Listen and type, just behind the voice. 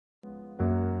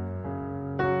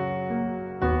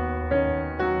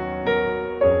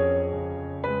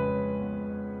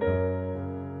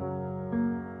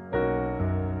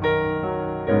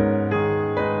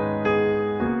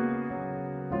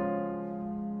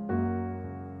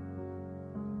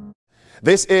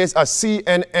This is a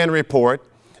CNN report.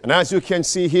 And as you can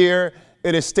see here,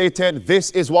 it is stated,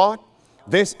 this is what?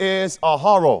 This is a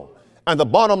horror. And the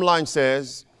bottom line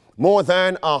says, more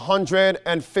than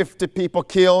 150 people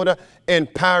killed in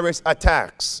Paris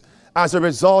attacks. As a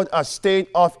result, a state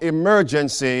of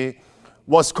emergency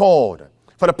was called.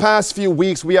 For the past few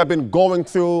weeks, we have been going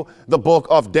through the book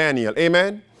of Daniel.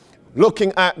 Amen?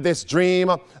 Looking at this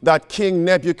dream that King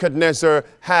Nebuchadnezzar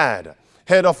had.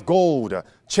 Head of gold,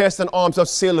 chest and arms of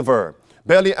silver,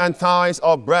 belly and thighs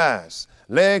of brass,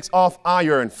 legs of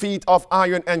iron, feet of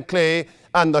iron and clay,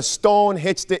 and the stone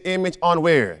hits the image on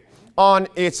where? On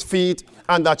its feet,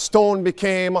 and that stone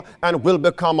became and will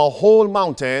become a whole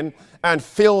mountain and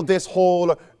fill this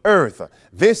whole earth.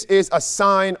 This is a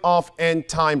sign of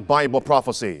end-time Bible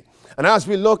prophecy. And as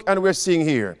we look and we're seeing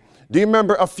here, do you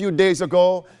remember a few days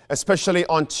ago, especially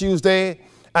on Tuesday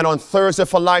and on Thursday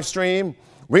for live stream,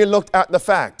 we looked at the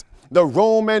fact the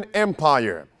Roman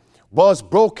Empire was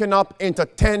broken up into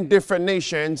 10 different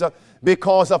nations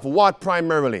because of what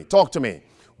primarily? Talk to me.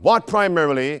 What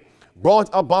primarily brought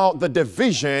about the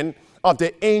division of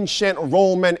the ancient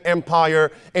Roman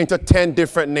Empire into 10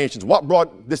 different nations? What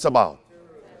brought this about?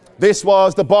 This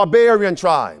was the barbarian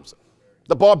tribes.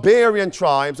 The barbarian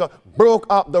tribes broke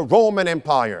up the Roman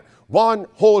Empire. One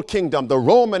whole kingdom, the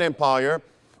Roman Empire,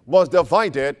 was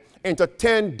divided into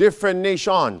 10 different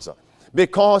nations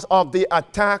because of the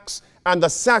attacks and the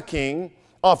sacking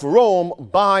of Rome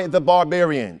by the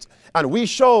barbarians. And we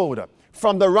showed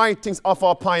from the writings of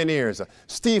our pioneers,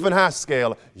 Stephen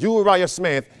Haskell, Uriah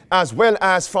Smith, as well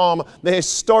as from the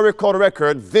historical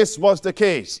record, this was the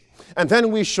case. And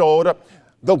then we showed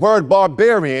the word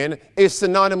barbarian is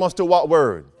synonymous to what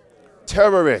word?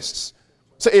 Terrorists.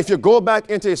 So if you go back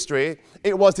into history,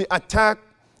 it was the attack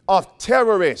of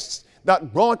terrorists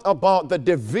that brought about the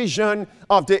division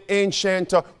of the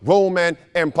ancient Roman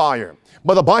Empire.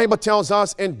 But the Bible tells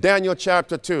us in Daniel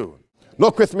chapter 2,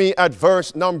 look with me at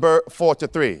verse number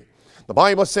 43. The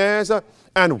Bible says,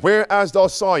 and whereas thou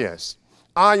sawest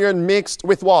iron mixed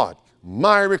with what?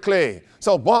 Miry clay.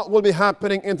 So what will be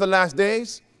happening in the last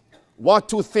days? What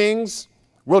two things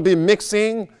will be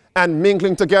mixing and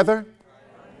mingling together?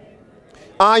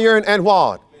 Iron and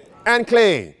what? And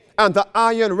clay. And the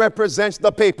iron represents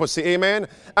the papacy, amen.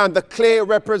 And the clay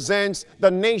represents the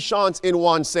nations in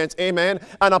one sense, amen.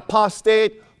 And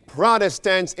apostate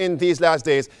Protestants in these last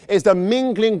days. Is the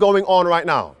mingling going on right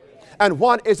now? And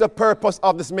what is the purpose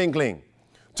of this mingling?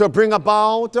 To bring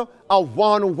about a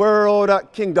one world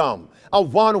kingdom, a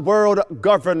one world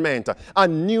government, a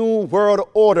new world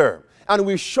order. And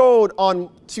we showed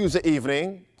on Tuesday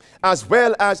evening, as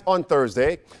well as on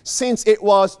Thursday, since it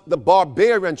was the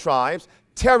barbarian tribes,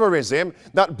 terrorism,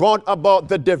 that brought about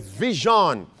the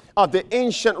division of the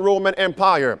ancient Roman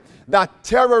Empire, that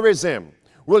terrorism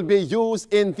will be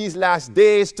used in these last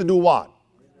days to do what?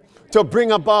 To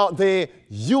bring about the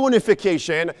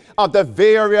unification of the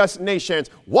various nations.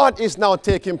 What is now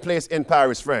taking place in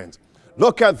Paris, friends?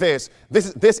 Look at this.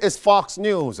 This is Fox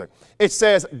News. It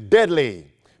says,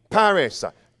 deadly Paris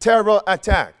terror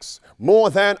attacks. More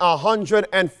than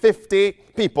 150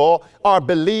 people are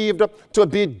believed to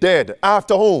be dead.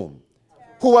 After whom?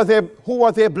 Who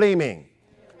are they blaming?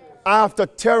 After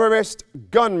terrorist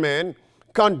gunmen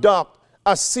conduct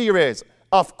a series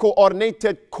of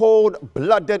coordinated,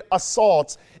 cold-blooded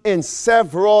assaults in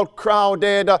several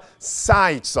crowded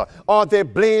sites. Are they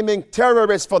blaming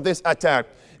terrorists for this attack?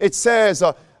 It says,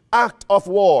 act of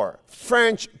war.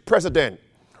 French president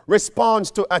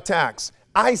responds to attacks.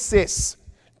 ISIS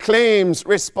claims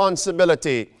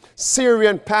responsibility.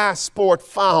 Syrian passport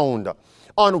found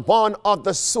on one of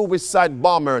the suicide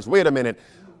bombers. Wait a minute.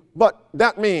 But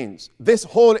that means this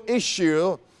whole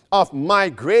issue of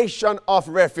migration of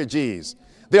refugees,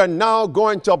 they are now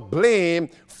going to blame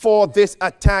for this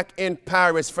attack in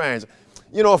Paris, friends.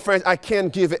 You know, friends, I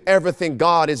can't give everything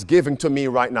God is giving to me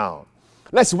right now.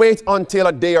 Let's wait until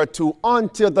a day or two,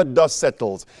 until the dust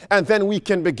settles, and then we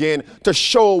can begin to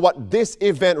show what this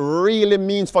event really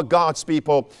means for God's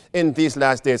people in these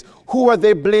last days. Who are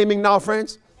they blaming now,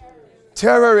 friends?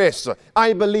 Terrorists.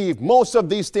 I believe most of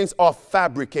these things are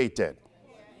fabricated.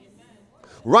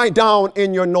 Write down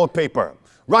in your note paper.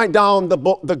 Write down the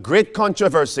book, The Great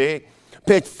Controversy,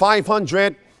 page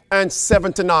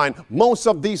 579. Most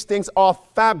of these things are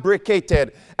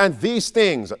fabricated. And these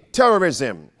things,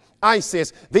 terrorism,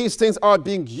 ISIS, these things are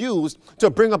being used to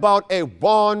bring about a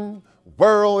one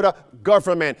world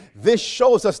government. This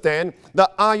shows us then the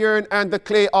iron and the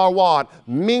clay are what?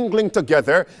 Mingling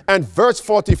together. And verse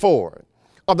 44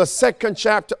 of the 2nd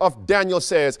chapter of Daniel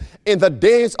says, in the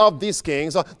days of these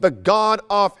kings, the God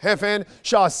of heaven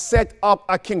shall set up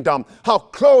a kingdom. How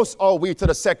close are we to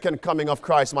the second coming of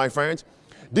Christ, my friends?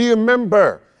 Do you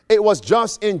remember it was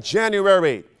just in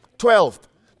January 12th,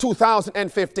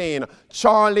 2015,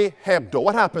 Charlie Hebdo.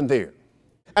 What happened there?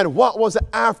 And what was the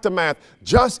aftermath?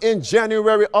 Just in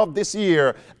January of this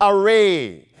year, an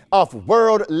array of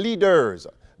world leaders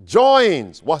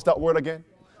joins, what's that word again?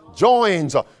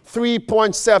 Joins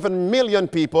 3.7 million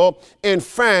people in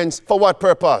France for what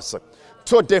purpose?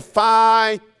 To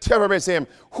defy terrorism.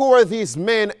 Who are these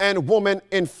men and women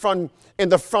in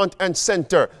the front and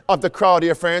center of the crowd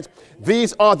here, friends?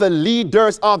 These are the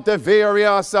leaders of the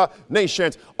various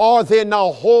nations. Are they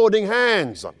now holding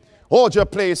hands? Hold your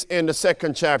place in the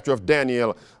 2nd chapter of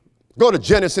Daniel. Go to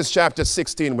Genesis chapter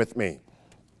 16 with me.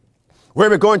 Where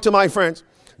are we going to, my friends?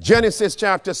 Genesis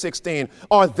chapter 16.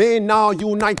 Are they now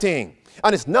uniting?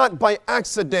 And it's not by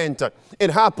accident. It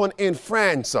happened in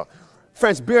France.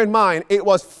 Friends, bear in mind, it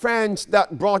was France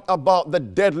that brought about the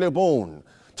deadly wound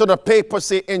to the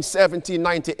papacy in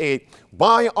 1798.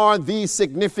 Why are these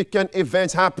significant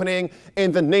events happening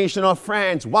in the nation of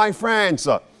France? Why France?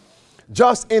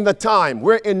 Just in the time,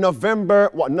 we're in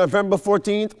November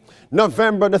 14th?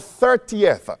 November the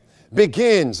 30th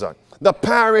begins the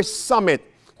Paris summit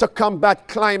to combat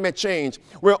climate change,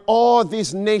 where all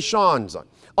these nations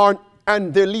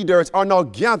and their leaders are now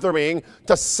gathering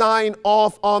to sign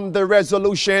off on the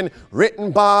resolution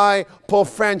written by Pope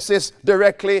Francis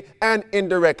directly and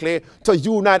indirectly to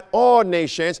unite all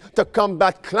nations to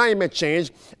combat climate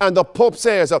change. And the Pope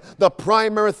says the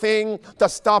primary thing to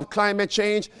stop climate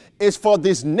change is for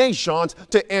these nations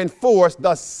to enforce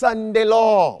the Sunday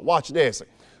law. Watch this.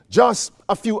 Just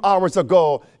a few hours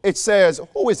ago, it says,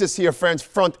 who is this here, friends,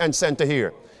 front and center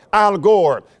here? Al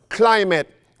Gore, climate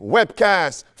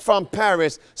webcast from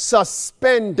Paris,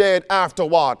 suspended after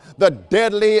what? The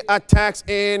deadly attacks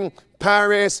in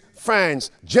Paris,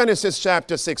 France. Genesis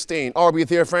chapter 16. Are we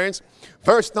there, friends?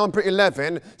 Verse number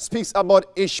 11 speaks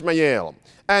about Ishmael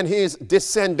and his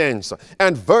descendants.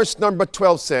 And verse number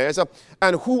 12 says,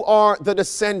 and who are the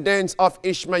descendants of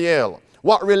Ishmael?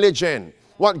 What religion?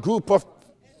 What group of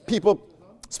people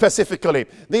specifically?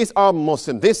 These are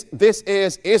Muslim. This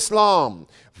is Islam.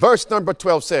 Verse number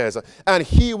 12 says, and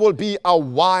he will be a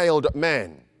wild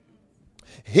man.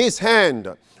 His hand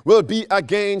will be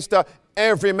against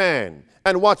every man.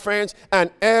 And what, friends? And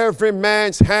every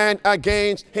man's hand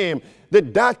against him.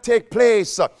 Did that take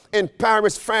place in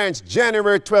Paris, France,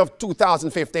 January 12,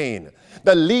 2015?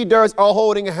 The leaders are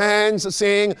holding hands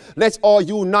saying, let's all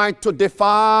unite to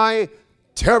defy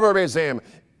terrorism.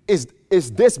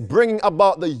 Is this bringing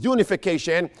about the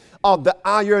unification of the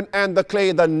iron and the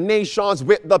clay, the nations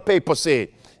with the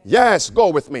papacy? Yes, go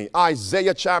with me.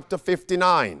 Isaiah chapter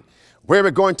 59. Where are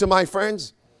we going to, my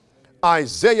friends?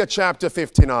 Isaiah chapter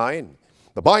 59.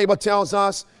 The Bible tells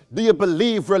us, do you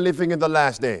believe we're living in the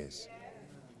last days?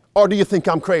 Or do you think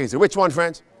I'm crazy? Which one,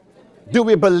 friends? Do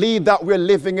we believe that we're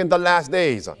living in the last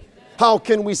days? How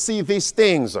can we see these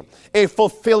things, a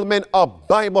fulfillment of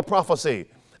Bible prophecy,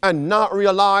 and not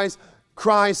realize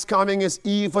Christ's coming is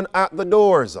even at the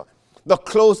doors? The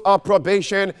close of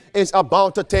probation is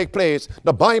about to take place.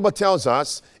 The Bible tells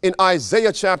us in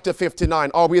Isaiah chapter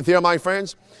 59. Are we there, my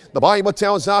friends? The Bible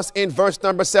tells us in verse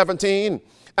number 17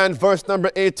 and verse number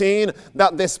 18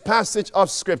 that this passage of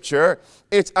scripture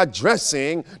is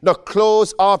addressing the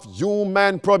close of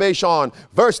human probation.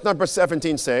 Verse number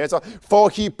 17 says,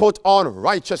 for he put on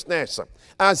righteousness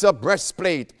as a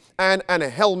breastplate and a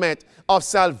helmet of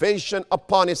salvation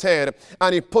upon his head,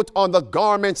 and he put on the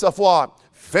garments of what?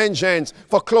 Vengeance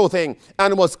for clothing,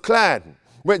 and was clad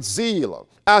with zeal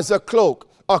as a cloak,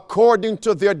 according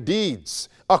to their deeds.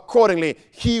 Accordingly,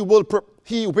 he will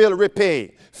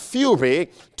repay fury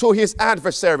to his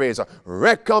adversaries,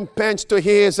 recompense to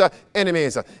his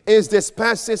enemies. Is this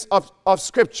passage of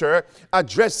scripture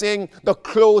addressing the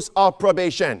close of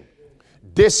probation?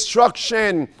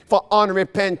 Destruction for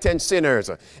unrepentant sinners.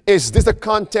 Is this the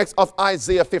context of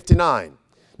Isaiah 59?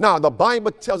 Now, the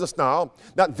Bible tells us now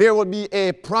that there will be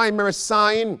a primary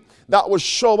sign that will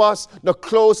show us the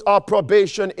close of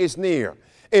probation is near.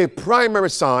 A primary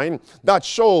sign that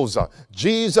shows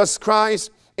Jesus Christ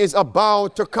is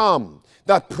about to come.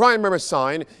 That primary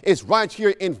sign is right here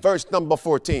in verse number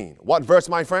 14. What verse,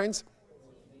 my friends?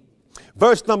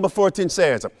 Verse number 14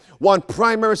 says, one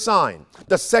primary sign,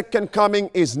 the second coming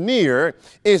is near,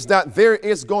 is that there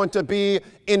is going to be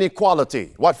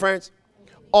inequality. What, friends?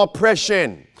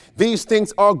 Oppression. These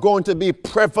things are going to be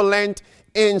prevalent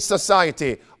in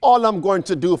society. All I'm going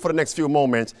to do for the next few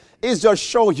moments is just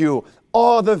show you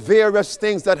all the various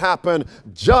things that happened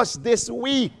just this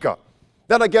week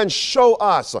that again show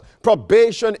us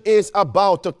probation is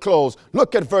about to close.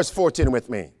 Look at verse 14 with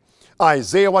me.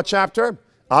 Isaiah what chapter?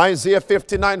 Isaiah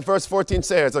 59 verse 14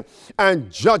 says,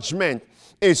 and judgment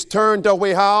is turned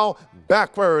away how?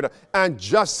 Backward, and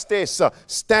justice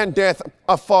standeth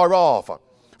afar off.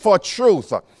 For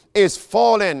truth is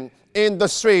fallen in the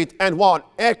street, and what?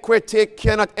 Equity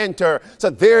cannot enter. So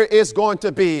there is going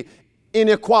to be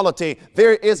inequality.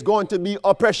 There is going to be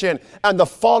oppression. And the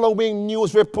following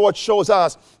news report shows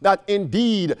us that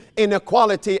indeed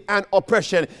inequality and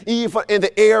oppression, even in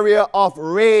the area of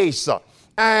race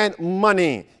and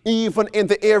money, even in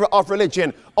the area of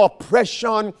religion,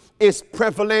 oppression is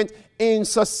prevalent in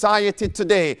society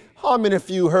today. How many of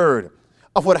you heard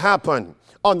of what happened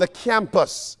on the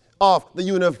campus of the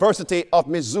University of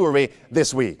Missouri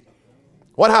this week?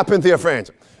 What happened there,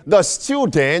 friends? The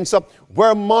students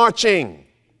were marching,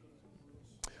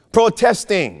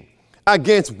 protesting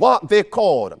against what they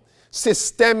called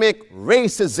systemic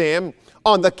racism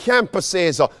on the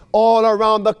campuses all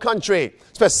around the country,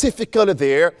 specifically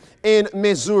there in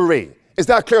Missouri. Is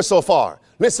that clear so far?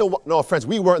 Listen, no, friends,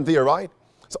 we weren't there, right?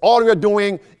 So all we're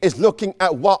doing is looking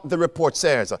at what the report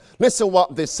says. Listen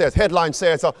what this says. Headline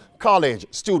says, college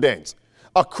students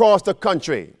across the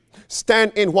country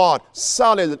stand in what?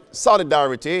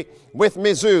 Solidarity with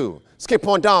Mizzou. Skip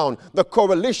on down. The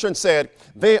coalition said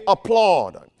they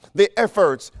applaud the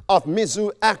efforts of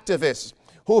Mizzou activists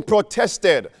who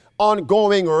protested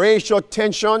ongoing racial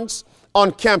tensions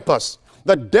on campus.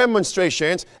 The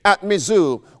demonstrations at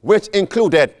Mizzou, which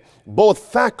included both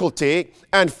faculty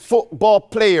and football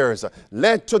players,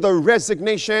 led to the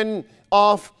resignation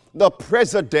of the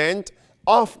president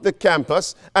of the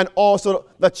campus and also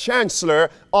the chancellor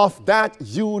of that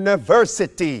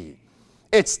university.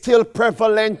 It's still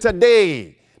prevalent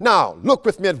today. Now, look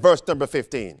with me at verse number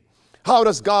 15. How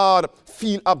does God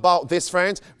feel about this,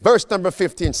 friends? Verse number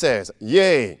 15 says,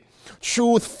 yea,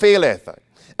 truth faileth,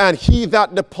 and he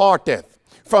that departeth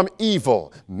from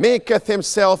evil maketh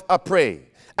himself a prey.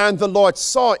 And the Lord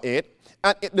saw it,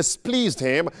 and it displeased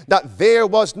him that there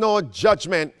was no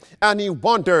judgment, and he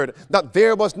wondered that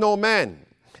there was no man,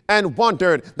 and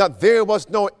wondered that there was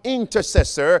no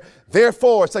intercessor.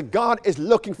 Therefore, so God is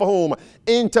looking for whom?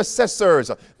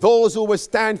 Intercessors, those who will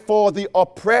stand for the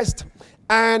oppressed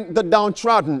and the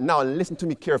downtrodden. Now, listen to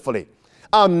me carefully.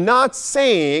 I'm not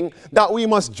saying that we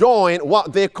must join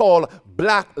what they call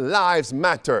Black Lives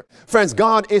Matter. Friends,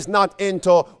 God is not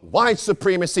into white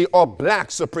supremacy or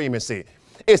black supremacy.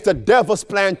 It's the devil's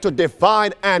plan to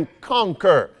divide and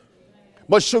conquer.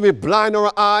 But should we blind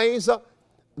our eyes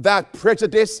that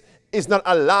prejudice is not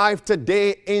alive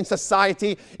today in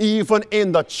society, even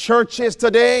in the churches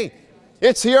today?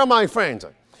 It's here, my friends.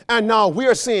 And now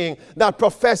we're seeing that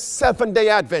professed Seventh-day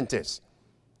Adventists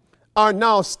are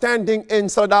now standing in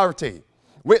solidarity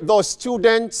with those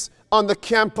students on the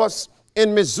campus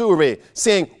in Missouri,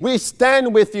 saying, we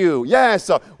stand with you.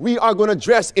 Yes, we are going to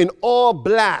dress in all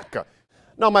black.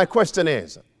 Now, my question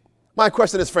is,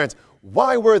 friends,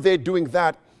 why were they doing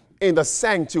that in the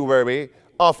sanctuary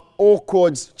of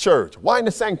Oakwood's church? Why in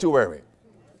the sanctuary?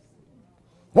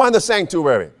 Why in the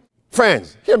sanctuary?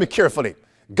 Friends, hear me carefully.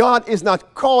 God is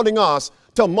not calling us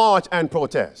to march and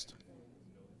protest.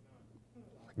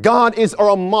 God is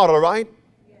our model, right?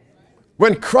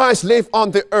 When Christ lived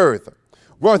on the earth,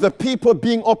 were the people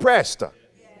being oppressed?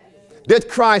 Did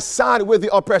Christ side with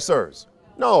the oppressors?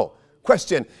 No.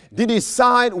 Question, did he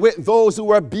side with those who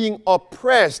were being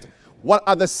oppressed while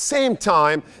at the same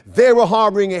time they were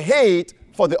harboring hate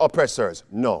for the oppressors?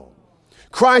 No.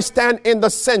 Christ stand in the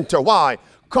center. Why?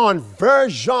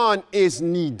 Conversion is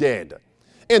needed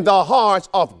in the hearts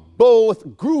of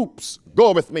both groups.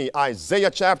 Go with me,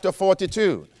 Isaiah chapter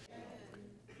 42.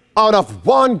 Out of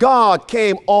one God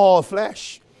came all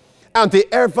flesh, and the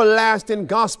everlasting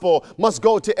gospel must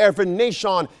go to every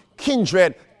nation,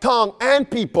 kindred, tongue, and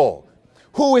people.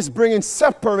 Who is bringing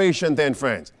separation then,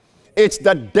 friends? It's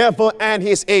the devil and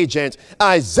his agents.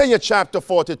 Isaiah chapter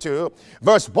 42,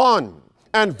 verse 1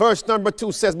 and verse number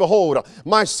 2 says, behold,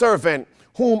 my servant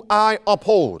whom I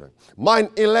uphold, mine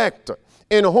elect,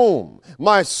 in whom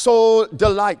my soul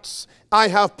delights. I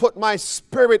have put my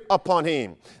spirit upon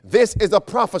him. This is a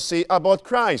prophecy about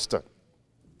Christ.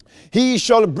 He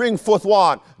shall bring forth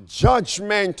what?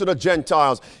 Judgment to the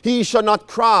Gentiles. He shall not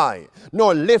cry,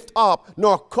 nor lift up,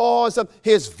 nor cause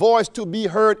his voice to be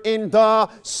heard in the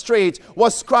streets.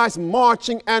 Was Christ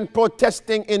marching and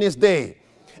protesting in his day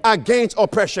against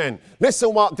oppression?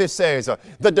 Listen what this says.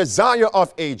 The Desire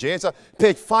of Ages,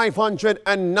 page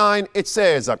 509, it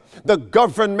says, the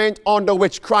government under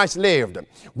which Christ lived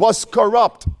was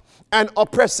corrupt and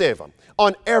oppressive.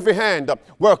 On every hand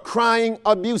were crying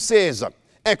abuses,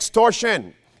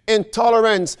 extortion,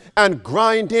 intolerance, and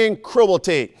grinding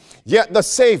cruelty. Yet the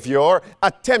Savior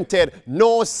attempted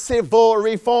no civil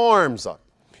reforms.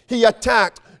 He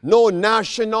attacked no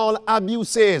national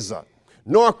abuses,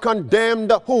 nor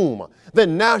condemned whom? The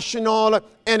national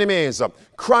enemies.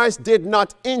 Christ did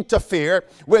not interfere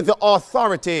with the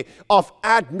authority of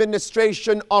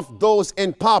administration of those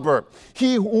in power.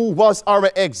 He who was our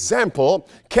example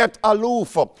kept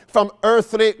aloof from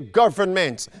earthly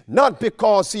governments, not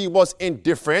because he was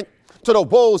indifferent to the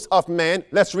woes of men.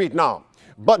 Let's read now.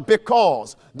 But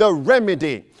because the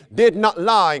remedy did not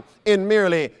lie in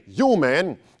merely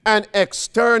human and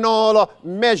external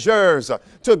measures.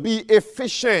 To be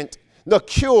efficient, the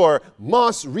cure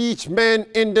must reach men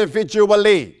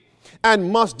individually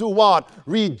and must do what?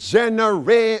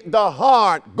 Regenerate the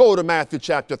heart. Go to Matthew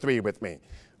chapter 3 with me.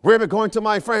 Where are we going to,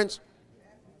 my friends?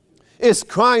 Is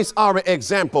Christ our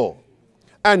example?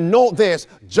 And note this,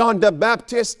 John the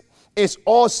Baptist is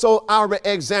also our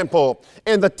example.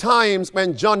 In the times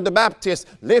when John the Baptist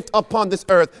lived upon this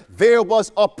earth, there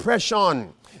was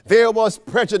oppression. There was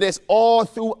prejudice all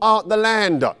throughout the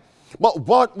land. But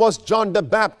what was John the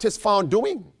Baptist found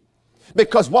doing?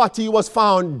 Because what he was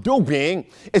found doing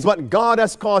is what God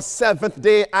has called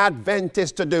Seventh-day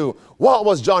Adventists to do. What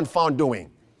was John found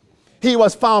doing? He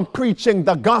was found preaching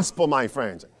the gospel, my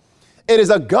friends. It is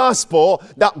a gospel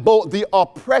that both the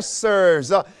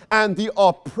oppressors and the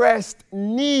oppressed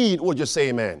need. Would you say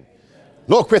amen?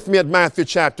 Look with me at Matthew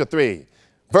chapter 3.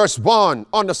 Verse 1,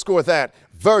 underscore that.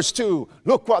 Verse 2,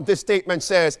 look what this statement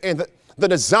says in the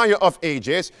Desire of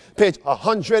Ages, page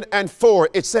 104.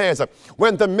 It says,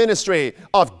 when the ministry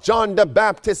of John the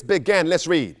Baptist began, let's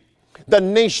read, the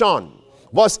nation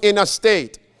was in a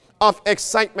state of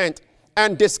excitement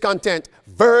and discontent,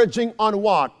 verging on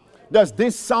what? Does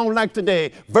this sound like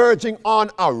today? Verging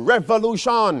on a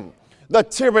revolution. The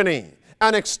tyranny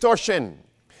and extortion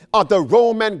of the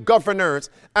Roman governors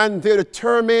and their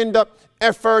determined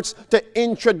efforts to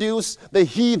introduce the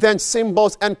heathen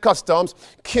symbols and customs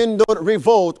kindled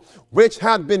revolt, which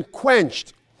had been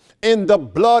quenched in the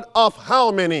blood of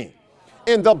how many?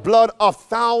 In the blood of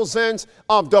thousands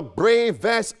of the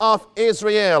bravest of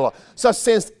Israel. So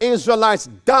since Israelites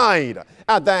died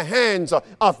at the hands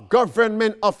of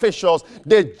government officials,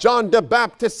 did John the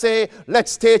Baptist say,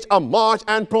 let's stage a march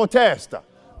and protest?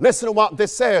 Listen to what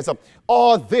this says.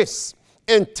 All this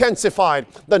intensified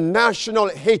the national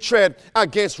hatred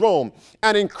against Rome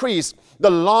and increased the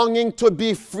longing to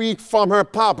be freed from her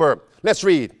power. Let's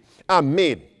read.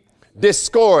 Amid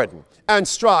discord and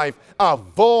strife, a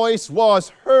voice was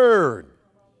heard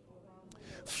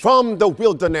from the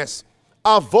wilderness,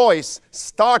 a voice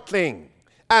startling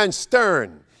and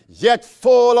stern, yet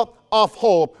full of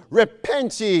hope.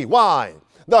 Repent ye. Why?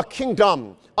 The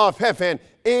kingdom of heaven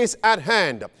is at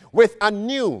hand. With a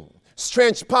new,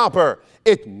 strange power,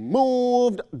 it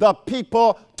moved the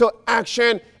people to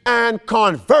action and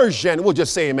conversion. Would you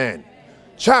say amen?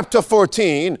 Chapter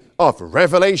 14 of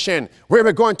Revelation. Where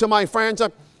we're going to, my friends?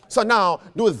 So now,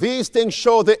 do these things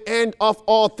show the end of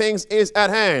all things is at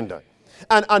hand?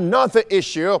 And another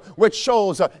issue which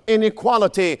shows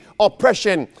inequality,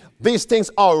 oppression, these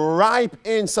things are ripe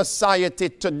in society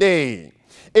today,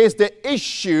 is the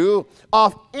issue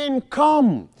of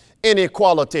income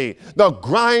inequality, the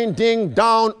grinding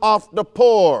down of the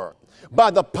poor by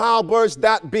the powers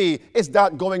that be. Is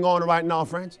that going on right now,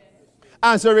 friends?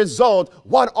 As a result,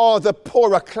 what are the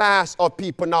poorer class of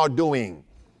people now doing?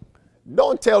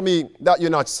 Don't tell me that you're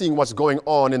not seeing what's going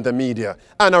on in the media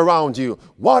and around you.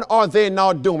 What are they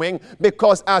now doing?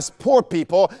 Because as poor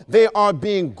people, they are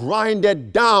being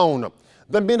grinded down.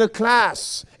 The middle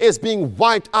class is being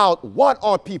wiped out. What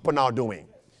are people now doing?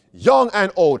 Young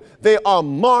and old, they are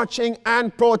marching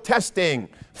and protesting.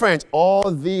 Friends, all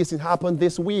these happened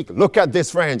this week. Look at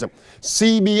this, friends.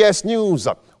 CBS News.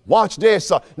 Watch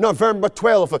this. November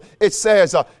 12th, it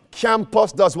says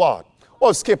campus does what?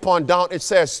 Well, skip on down. It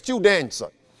says students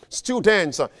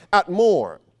at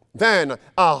more than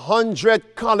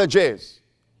 100 colleges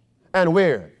and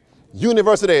where?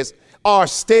 Universities are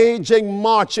staging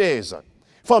marches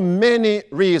for many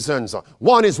reasons.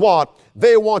 One is what?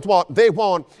 They want what? They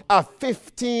want a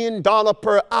 $15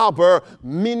 per hour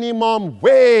minimum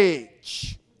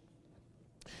wage.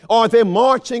 Are they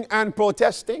marching and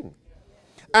protesting?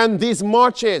 And these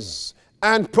marches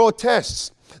and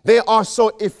protests, they are so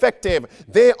effective,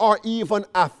 they are even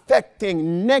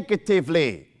affecting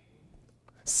negatively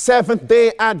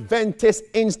Seventh-day Adventist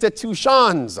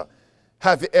institutions.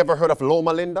 Have you ever heard of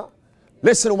Loma Linda?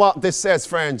 Listen to what this says,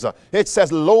 friends. It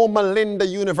says Loma Linda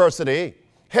University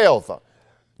Health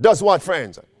does what,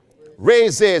 friends?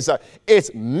 Raises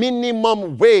its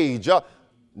minimum wage,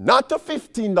 not to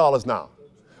 $15 now,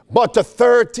 but to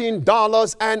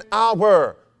 $13 an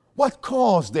hour. What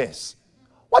caused this?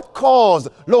 What caused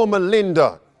Loma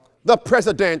Linda, the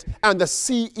president and the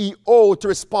CEO, to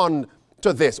respond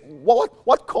to this?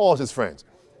 What causes, friends?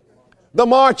 The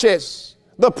marches,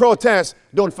 the protests,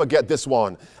 don't forget this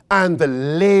one, and the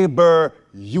labor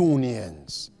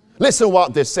unions. Listen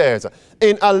what this says.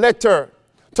 In a letter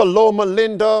to Loma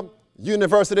Linda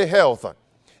University Health,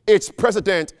 its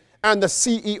president and the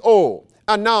CEO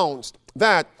announced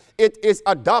that it is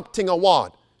adopting a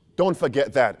what? Don't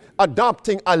forget that.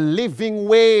 Adopting a living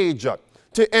wage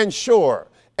to ensure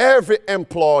every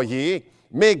employee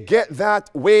may get that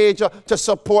wage to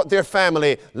support their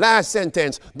family. Last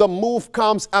sentence. The move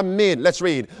comes amid, let's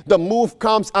read. The move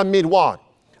comes amid what?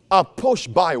 A push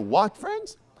by what,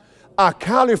 friends? A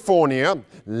California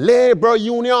labor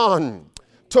union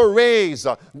to raise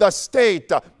the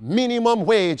state minimum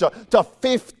wage to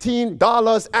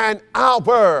 $15 an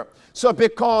hour. So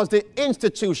because the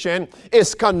institution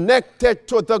is connected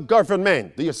to the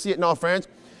government. Do you see it now, friends?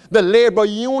 The labor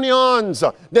unions,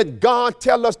 that God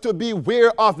tell us to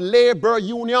beware of labor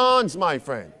unions, my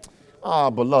friend. Ah,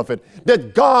 beloved,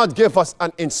 that God give us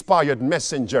an inspired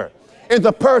messenger in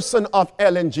the person of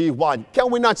Ellen G. White.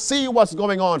 Can we not see what's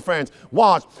going on, friends?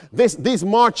 Watch these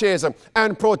marches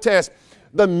and protests.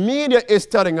 The media is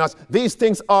telling us these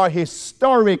things are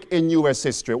historic in U.S.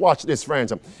 history. Watch this,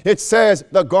 friends. It says,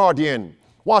 The Guardian.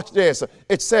 Watch this.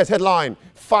 It says, headline,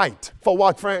 fight for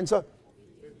what, friends?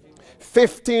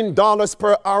 $15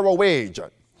 per hour wage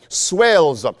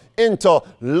swells into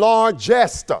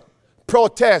largest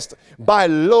protest by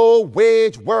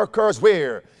low-wage workers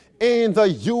where? In the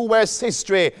U.S.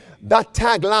 history, that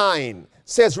tagline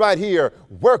says right here,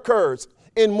 workers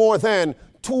in more than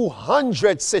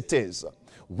 200 cities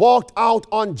walked out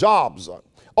on jobs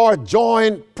or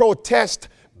joined protest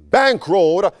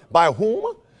bankrolled by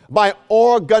whom? By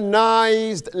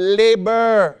organized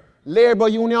labor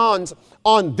unions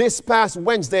on this past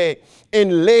Wednesday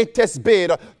in latest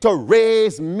bid to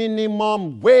raise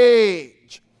minimum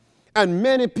wage. And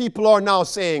many people are now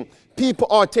saying, people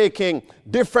are taking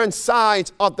different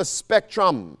sides of the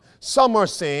spectrum. Some are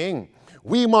saying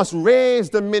we must raise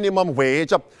the minimum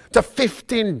wage up to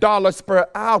 $15 per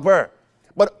hour.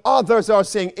 But others are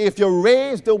saying if you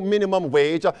raise the minimum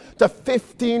wage to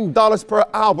 $15 per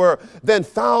hour, then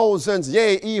thousands,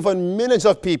 yea, even millions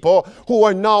of people who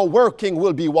are now working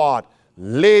will be what?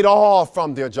 Laid off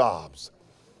from their jobs.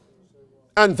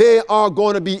 And they are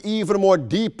going to be even more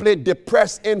deeply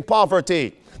depressed in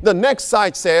poverty. The next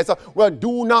side says, well,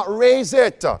 do not raise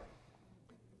it.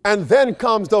 And then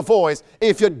comes the voice,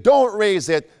 if you don't raise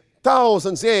it,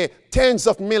 thousands, yea, tens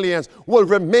of millions will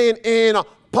remain in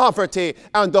poverty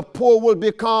and the poor will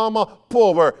become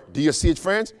poorer. Do you see it,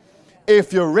 friends?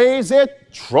 If you raise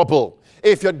it, trouble.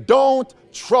 If you don't,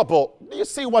 trouble. Do you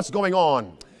see what's going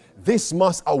on? This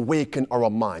must awaken our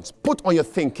minds. Put on your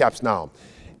think caps now.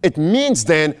 It means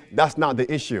then that's not the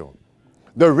issue.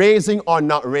 The raising or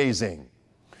not raising.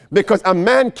 Because a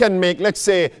man can make, let's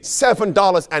say,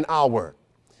 $7 an hour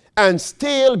and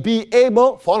still be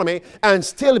able, follow me, and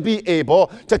still be able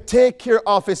to take care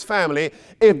of his family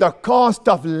if the cost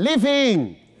of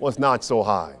living was not so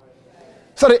high.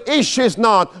 So the issue is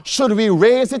not, should we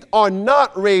raise it or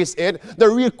not raise it? The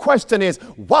real question is,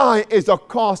 why is the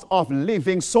cost of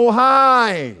living so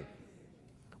high?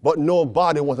 But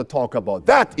nobody wants to talk about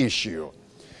that issue.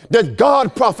 That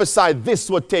God prophesied this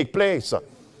would take place.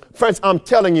 Friends, I'm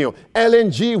telling you,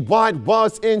 Ellen G. White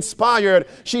was inspired.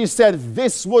 She said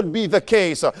this would be the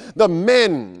case. The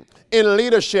men in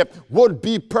leadership would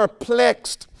be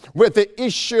perplexed with the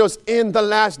issues in the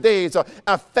last days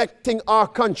affecting our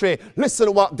country. Listen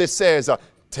to what this says.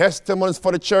 Testimonies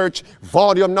for the Church,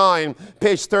 volume 9,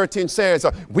 page 13 says,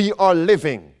 we are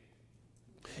living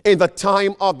in the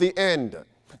time of the end.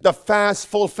 The fast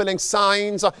fulfilling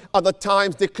signs of the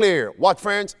times declare. What,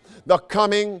 friends? The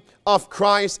coming of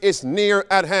Christ is near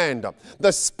at hand.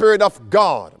 The Spirit of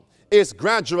God is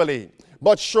gradually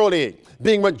but surely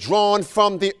being withdrawn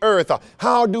from the earth.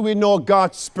 How do we know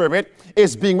God's Spirit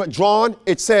is being withdrawn?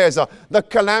 It says the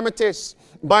calamities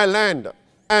by land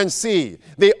and sea,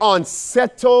 the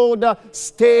unsettled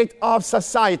state of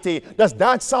society. Does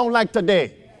that sound like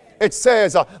today? It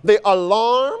says the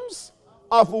alarms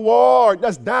of war.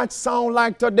 Does that sound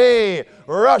like today?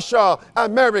 Russia,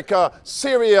 America,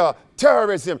 Syria,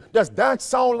 terrorism. Does that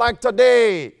sound like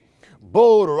today?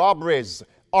 Bold robberies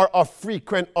are a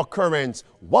frequent occurrence.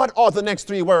 What are the next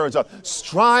three words?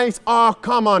 Strikes are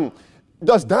common.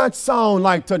 Does that sound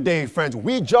like today, friends?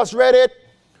 We just read it.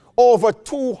 over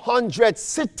 200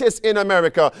 cities in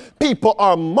America, people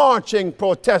are marching,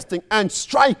 protesting, and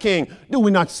striking. Do we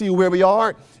not see where we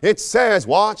are? It says,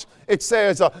 watch, it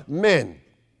says men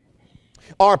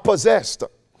are possessed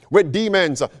with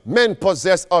demons. Men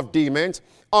possessed of demons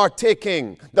are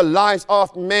taking the lives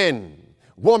of men,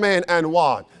 women, and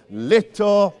what?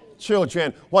 Little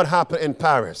children. What happened in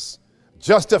Paris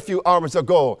just a few hours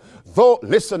ago? Though,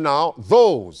 listen now,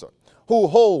 those who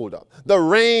hold the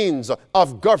reins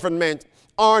of government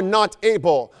are not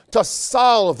able to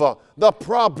solve the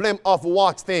problem of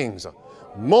what things?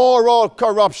 Moral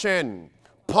corruption,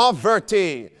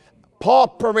 poverty,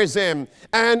 pauperism,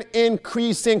 and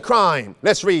increasing crime.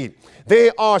 Let's read. They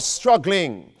are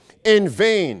struggling in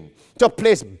vain to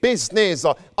place business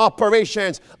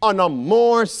operations on a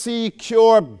more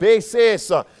secure basis.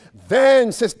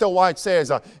 Then Sister White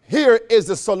says, here is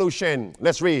the solution.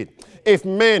 Let's read. If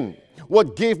men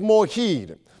would give more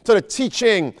heed to the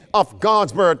teaching of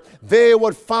God's word, they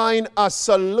would find a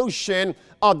solution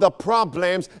of the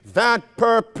problems that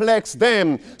perplex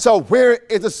them. So where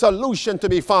is the solution to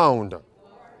be found?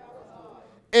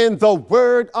 In the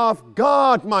word of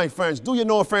God, my friends. Do you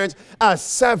know, friends, as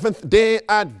Seventh-day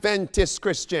Adventist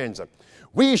Christians,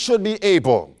 we should be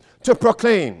able to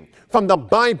proclaim from the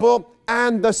Bible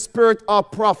and the spirit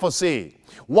of prophecy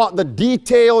what the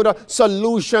detailed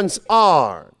solutions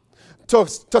are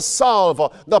to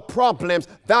solve the problems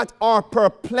that are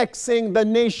perplexing the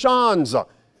nations.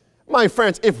 My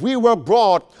friends, if we were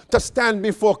brought to stand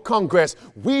before Congress,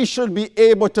 we should be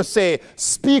able to say,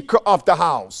 Speaker of the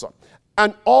House,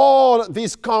 and all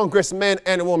these congressmen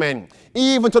and women,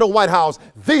 even to the White House,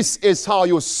 this is how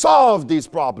you solve these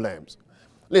problems.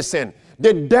 Listen,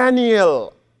 did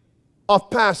Daniel of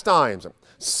past times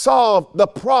solve the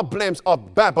problems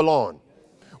of Babylon?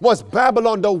 Was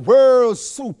Babylon the world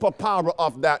superpower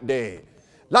of that day?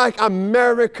 Like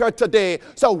America today.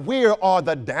 So where are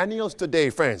the Daniels today,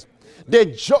 friends?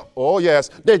 Did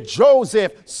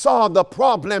Joseph solve the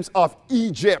problems of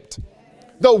Egypt?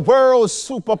 The world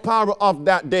superpower of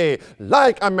that day.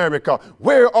 Like America,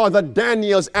 where are the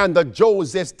Daniels and the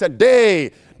Josephs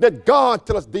today? Did God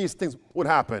tell us these things would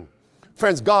happen?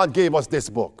 Friends, God gave us this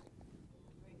book.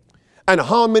 And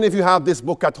how many of you have this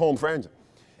book at home, friends?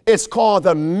 It's called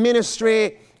The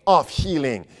Ministry of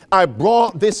Healing. I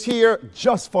brought this here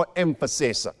just for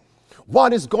emphasis.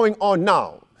 What is going on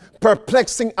now?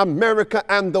 Perplexing America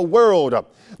and the world.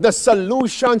 The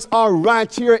solutions are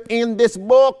right here in this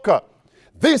book.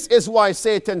 This is why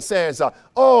Satan says,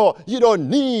 oh, you don't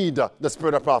need the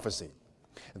spirit of prophecy.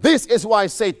 This is why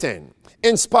Satan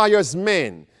inspires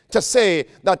men to say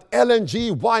that Ellen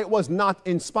G. White was not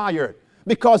inspired.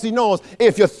 Because he knows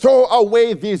if you throw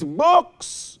away these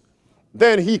books,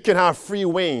 then he can have free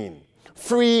reign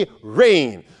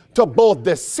to both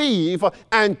deceive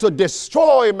and to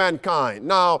destroy mankind.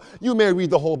 Now, you may read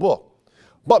the whole book,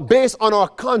 but based on our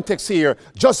context here,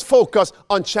 just focus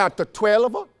on chapter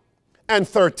 12 and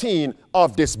 13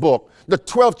 of this book. The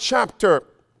 12th chapter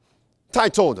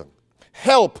titled,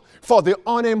 Help for the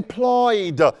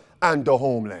Unemployed and the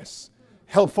Homeless.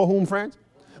 Help for whom, friends?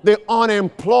 The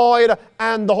unemployed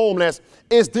and the homeless.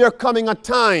 Is there coming a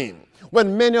time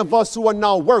when many of us who are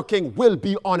now working will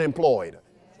be unemployed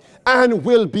and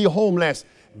will be homeless?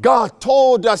 God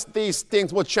told us these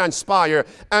things would transpire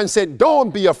and said,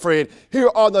 don't be afraid.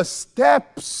 Here are the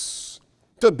steps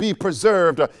to be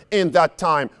preserved in that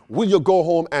time. Will you go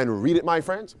home and read it, my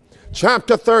friends?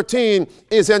 Chapter 13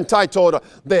 is entitled,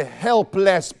 The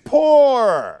Helpless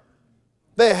Poor.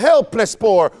 The helpless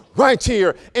poor, right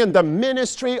here in the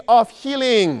ministry of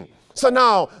healing. So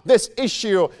now, this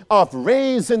issue of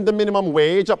raising the minimum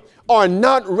wage or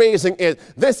not raising it,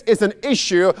 this is an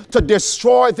issue to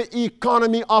destroy the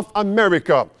economy of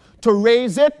America. To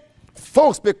raise it,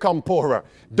 folks become poorer.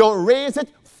 Don't raise it,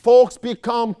 folks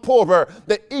become poorer.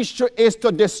 The issue is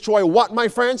to destroy what, my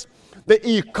friends?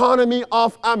 The economy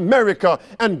of America.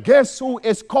 And guess who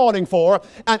is calling for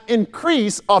an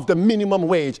increase of the minimum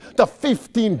wage to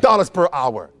 $15 per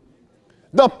hour?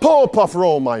 The Pope of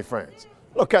Rome, my friends.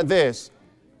 Look at this.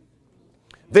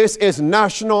 This is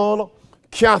National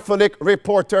Catholic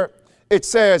Reporter. It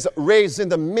says raising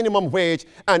the minimum wage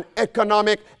an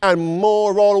economic and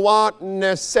moral what?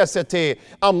 Necessity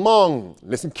among,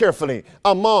 listen carefully,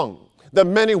 among the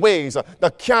many ways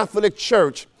the Catholic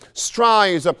Church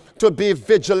strives to be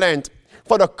vigilant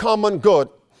for the common good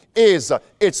is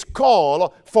its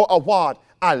call for a what?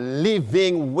 A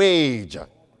living wage.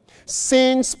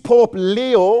 Since Pope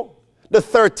Leo the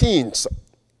 13th,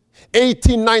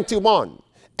 1891,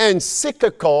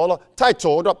 encyclical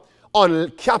titled On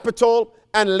Capital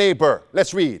and Labor.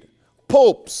 Let's read.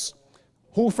 Popes,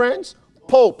 who friends?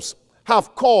 popes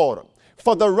have called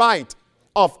for the right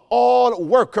of all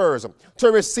workers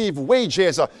to receive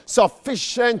wages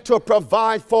sufficient to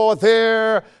provide for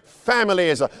their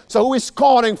families. So who is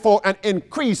calling for an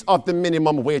increase of the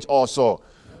minimum wage also?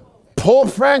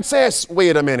 Pope Francis.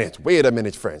 Wait a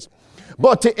minute, friends.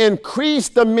 But to increase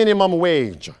the minimum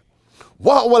wage,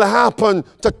 what will happen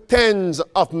to tens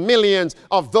of millions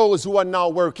of those who are now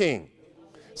working?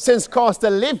 Since cost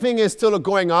of living is still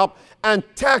going up and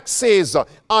taxes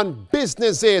on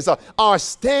businesses are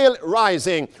still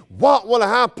rising, what will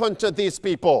happen to these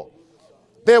people?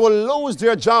 They will lose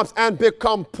their jobs and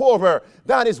become poorer.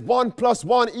 That is 1 +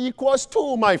 1 =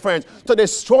 2, my friends, to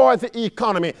destroy the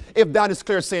economy. If that is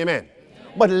clear, say amen.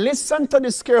 But listen to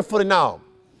this carefully now.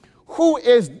 Who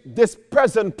is this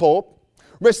present Pope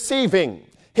receiving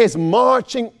his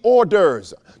marching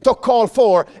orders to call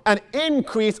for an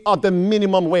increase of the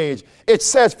minimum wage? It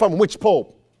says from which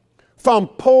Pope? From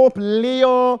Pope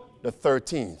Leo the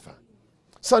 13th.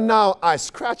 So now I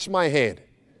scratch my head.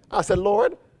 I said,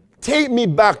 Lord, take me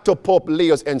back to Pope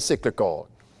Leo's encyclical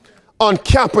on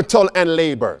capital and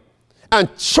labor and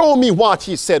show me what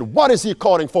he said. What is he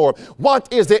calling for?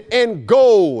 What is the end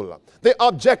goal, the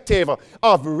objective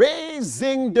of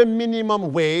raising the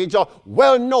minimum wage,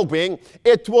 well knowing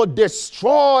it will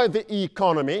destroy the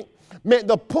economy, make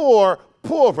the poor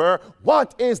poorer?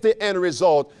 What is the end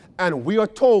result? And we are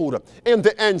told in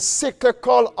the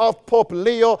encyclical of Pope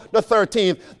Leo the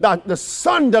 13th that the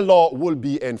Sunday law will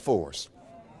be enforced.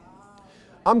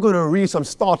 I'm going to read some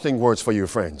startling words for you,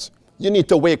 friends. You need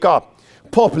to wake up.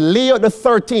 Pope Leo the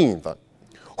 13th,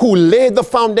 who laid the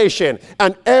foundation,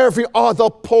 and every other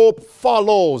pope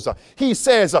follows. He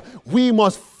says we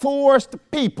must force the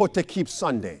people to keep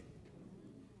Sunday.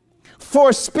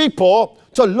 Force people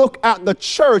to look at the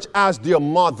church as their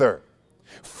mother.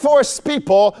 Force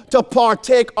people to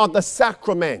partake of the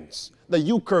sacraments, the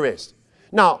Eucharist.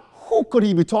 Now, who could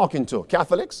he be talking to?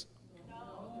 Catholics?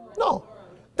 No.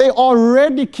 They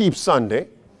already keep Sunday.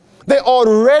 They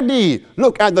already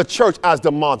look at the church as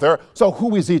the mother. So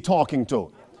who is he talking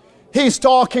to? He's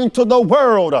talking to the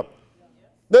world.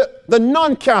 The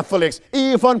non-Catholics,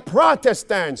 even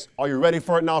Protestants. Are you ready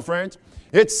for it now, friends?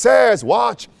 It says,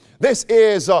 watch, this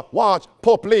is, watch,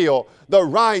 Pope Leo, the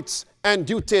rights and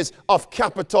duties of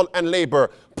capital and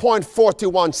labor. Point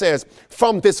 41 says,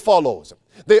 from this follows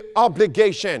the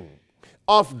obligation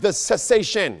of the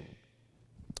cessation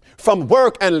from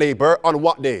work and labor on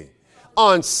what day?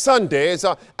 On Sundays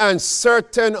and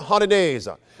certain holidays.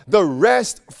 The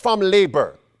rest from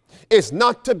labor is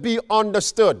not to be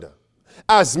understood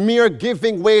as mere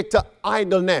giving way to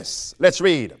idleness. Let's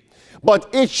read. But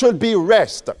it should be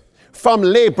rest from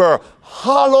labor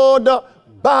hallowed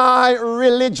by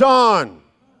religion.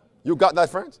 You got that,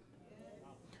 friends?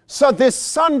 So this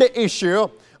Sunday issue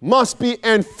must be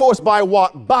enforced by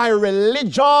what? By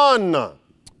religion.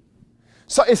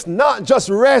 So it's not just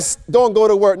rest, don't go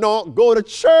to work. No, go to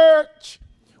church.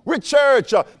 Which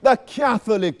church? The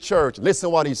Catholic Church.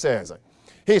 Listen what he says.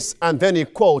 And then he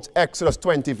quotes Exodus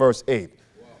 20 verse 8.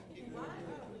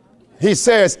 He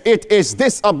says, it is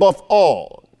this above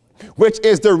all, which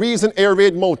is the reason,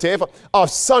 arid motive of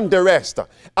Sunday rest,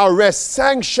 a rest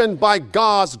sanctioned by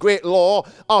God's great law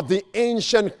of the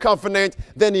ancient covenant.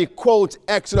 Then he quotes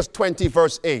Exodus 20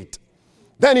 verse 8.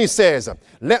 Then he says,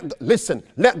 let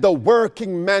the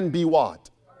working man be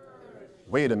what?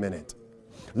 Wait a minute.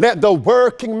 Let the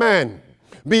working man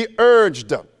be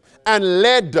urged and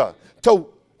led to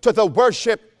the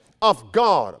worship of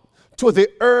God, to the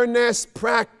earnest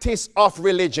practice of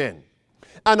religion.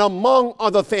 And among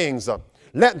other things,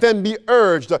 let them be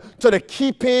urged to the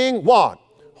keeping what?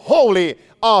 Holy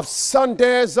of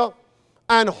Sundays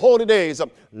and holy days.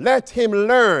 Let him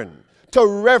learn to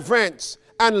reverence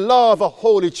and love a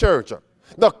holy church,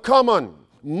 the common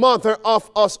mother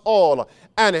of us all.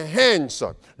 And hence,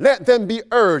 let them be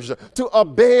urged to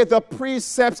obey the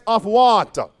precepts of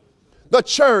what? The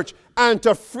church, and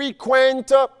to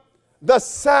frequent the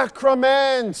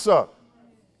sacraments.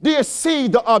 Do you see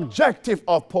the objective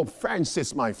of Pope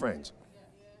Francis, my friends?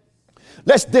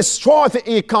 Let's destroy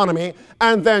the economy,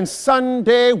 and then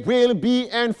Sunday will be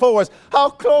enforced. How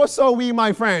close are we,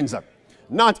 my friends?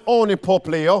 Not only Pope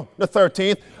Leo the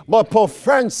 13th, but Pope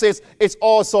Francis is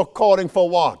also calling for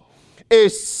what? A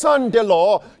Sunday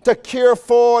law to care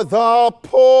for the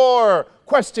poor.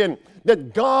 Question,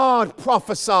 did God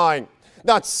prophesy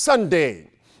that Sunday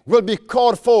will be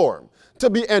called for to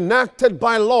be enacted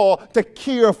by law to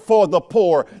care for the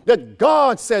poor? That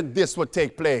God said this would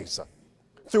take place.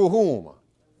 Through whom?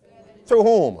 Through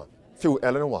whom? Through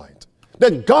Ellen White.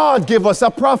 That God give us a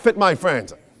prophet, my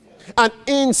friends. An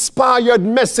inspired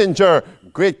messenger.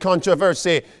 Great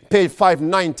Controversy, page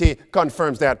 590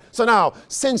 confirms that. So now,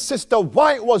 since Sister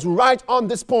White was right on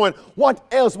this point, what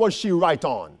else was she right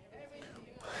on?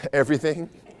 Everything.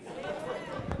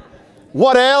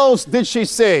 What else did she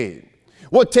say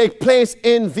would take place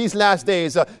in these last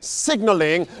days,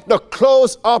 signaling the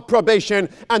close of probation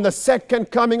and the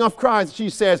second coming of Christ? She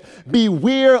says,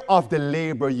 beware of the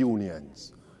labor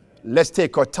unions. Let's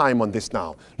take our time on this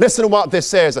now. Listen to what this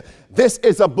says. This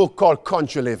is a book called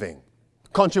Country Living.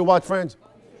 Country what, friends?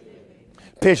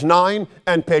 Page 9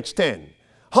 and page 10.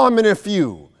 How many of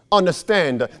you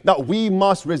understand that we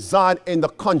must reside in the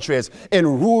countries, in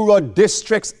rural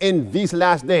districts in these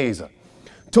last days,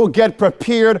 to get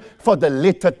prepared for the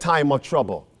later time of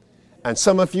trouble? And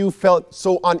some of you felt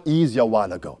so uneasy a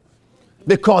while ago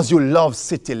because you love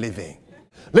city living.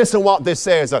 Listen what this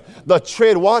says. The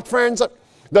trade what, friends?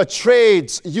 The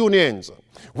trades unions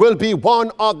will be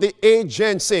one of the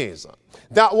agencies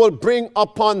that will bring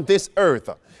upon this earth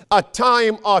a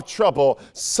time of trouble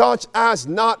such as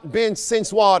not been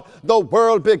since what? The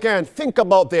world began. Think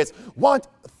about this. What?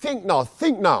 Think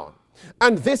now.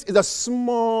 And this is a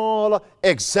small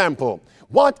example.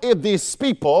 What if these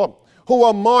people who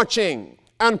are marching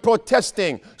and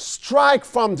protesting strike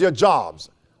from their jobs?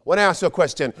 When I ask you a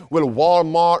question, will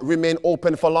Walmart remain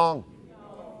open for long?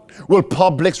 Will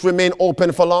Publix remain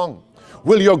open for long?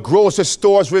 Will your grocery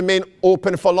stores remain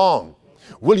open for long?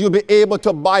 Will you be able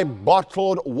to buy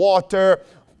bottled water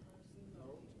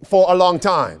for a long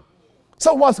time?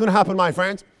 So what's going to happen, my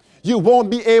friends? You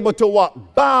won't be able to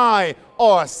what? Buy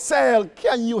or sell.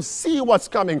 Can you see what's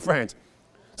coming, friends?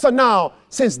 So now,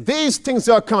 since these things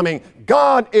are coming,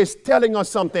 God is telling us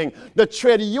something. The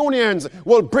trade unions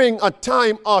will bring a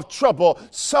time of trouble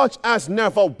such as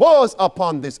never was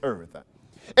upon this earth.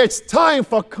 It's time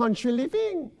for country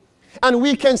living. And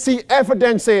we can see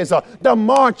evidences, the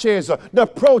marches, the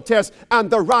protests, and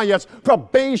the riots.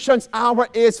 Probation's hour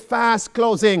is fast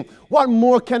closing. What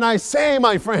more can I say,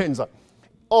 my friends?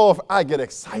 Oh, I get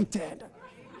excited.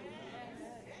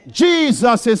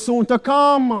 Jesus is soon to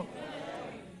come.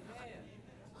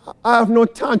 I have no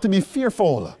time to be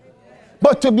fearful,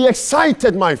 but to be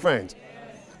excited, my friends.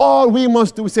 All we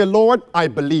must do is say, Lord, I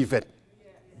believe it.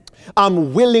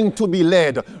 I'm willing to be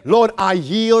led. Lord, I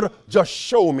yield. Just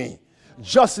show me.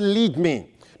 Just lead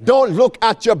me. Don't look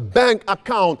at your bank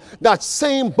account. That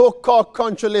same book called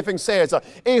Country Living says,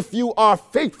 if you are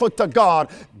faithful to God,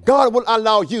 God will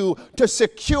allow you to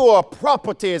secure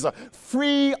properties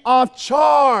free of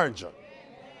charge.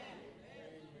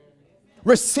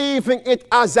 Receiving it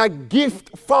as a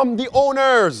gift from the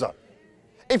owners.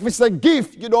 If it's a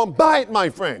gift, you don't buy it, my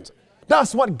friends.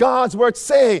 That's what God's words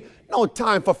say. No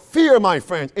time for fear, my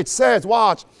friends. It says,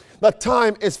 watch, the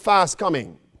time is fast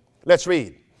coming. Let's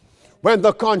read. When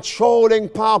the controlling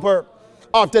power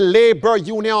of the labor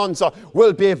unions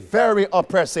will be very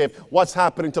oppressive. What's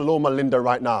happening to Loma Linda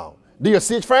right now? Do you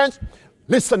see it, friends?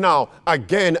 Listen now,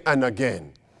 again and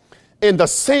again. In the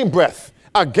same breath,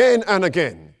 again and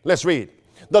again. Let's read.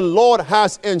 The Lord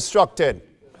has instructed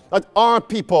that our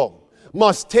people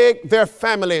must take their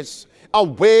families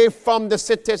away from the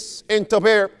cities into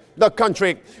the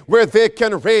country where they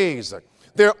can raise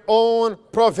their own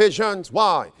provisions.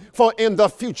 Why? For in the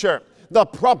future, the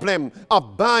problem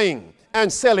of buying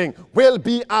and selling will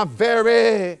be a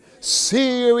very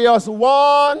serious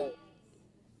one.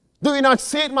 Do you not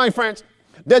see it, my friends?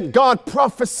 That God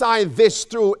prophesied this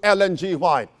through Ellen G.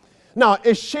 White. Now,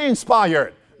 is she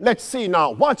inspired? Let's see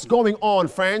now. What's going on,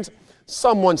 friends?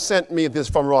 Someone sent me this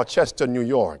from Rochester, New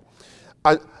York.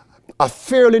 A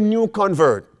fairly new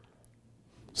convert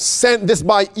sent this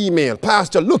by email.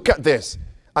 Pastor, look at this.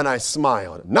 And I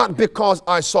smiled. Not because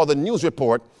I saw the news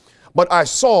report, but I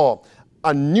saw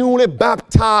a newly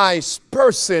baptized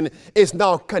person is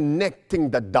now connecting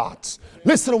the dots.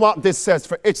 Listen to what this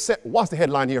says. What's the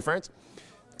headline here, friends?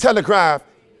 Telegraph,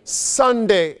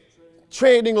 Sunday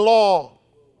trading law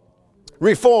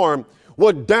reform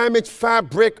would damage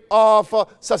fabric of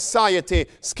society.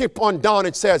 Skip on down,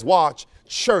 it says, watch,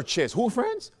 churches. Who,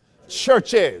 friends?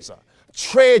 Churches,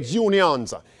 trade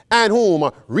unions, and whom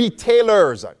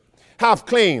retailers have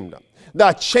claimed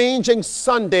that changing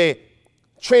Sunday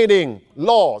trading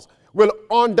laws will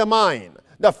undermine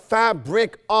the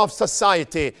fabric of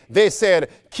society. They said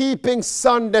keeping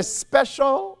Sunday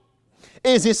special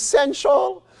is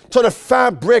essential to the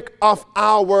fabric of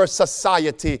our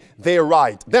society. They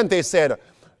write. Then they said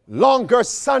longer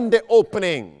Sunday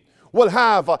opening will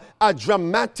have a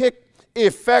dramatic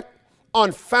effect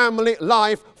on family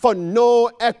life for no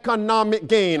economic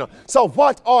gain. So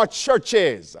what are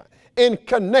churches in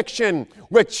connection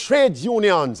with trade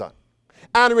unions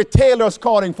and retailers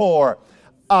calling for?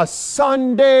 a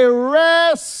Sunday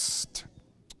rest.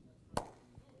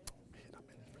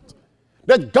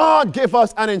 That God gave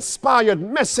us an inspired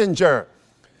messenger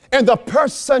in the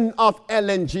person of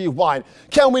Ellen G. White.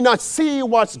 Can we not see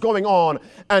what's going on?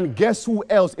 And guess who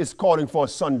else is calling for a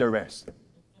Sunday rest?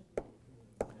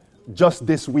 Just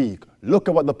this week, look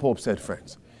at what the Pope said,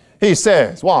 friends. He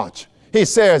says, watch, he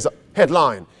says,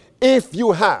 headline, if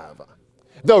you have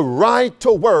the right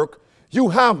to work, you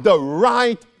have the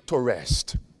right to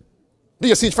rest. Do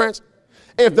you see it, friends?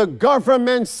 If the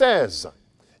government says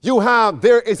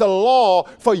there is a law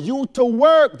for you to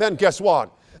work, then guess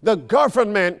what? The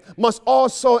government must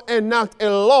also enact a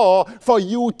law for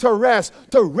you to rest.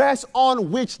 To rest on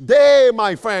which day,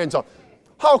 my friends?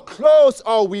 How close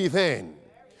are we then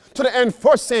to the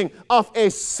enforcing of a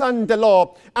Sunday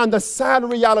law? And the sad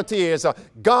reality is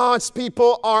God's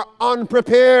people are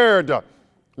unprepared.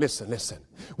 Listen, listen.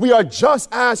 We are just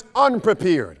as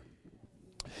unprepared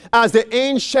as the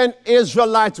ancient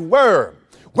Israelites were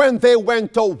when they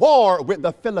went to war with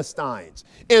the Philistines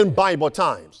in Bible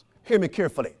times. Hear me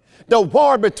carefully. The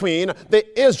war between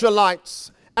the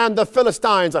Israelites and the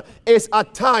Philistines is a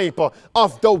type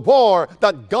of the war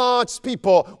that God's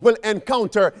people will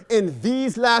encounter in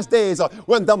these last days.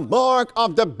 When the mark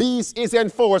of the beast is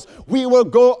enforced, we will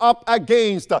go up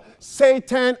against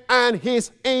Satan and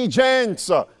his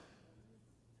agents.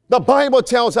 The Bible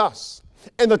tells us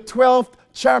in the 12th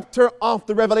chapter of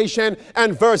the Revelation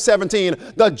and verse 17,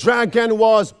 the dragon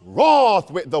was wroth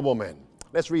with the woman.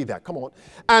 Let's read that. Come on.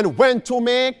 And went to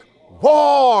make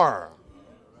war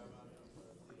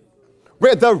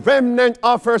with the remnant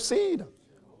of her seed,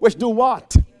 which do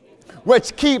what?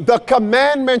 Which keep the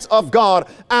commandments of God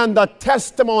and the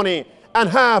testimony, and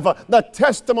have the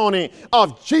testimony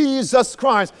of Jesus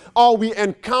Christ. Are we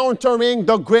encountering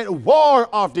the great war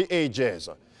of the ages?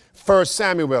 1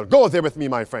 Samuel. Go there with me,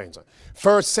 my friends.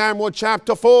 1 Samuel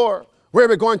chapter 4. Where are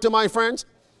we going to, my friends?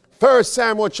 1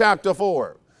 Samuel chapter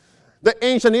 4. The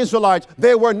ancient Israelites,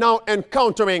 they were now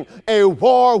encountering a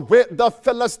war with the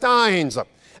Philistines.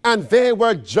 And they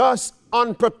were just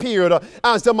unprepared,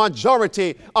 as the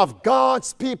majority of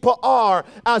God's people are,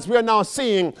 as we are now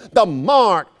seeing the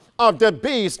mark of the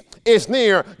beast is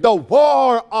near. The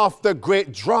war of the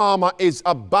great drama is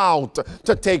about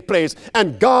to take place,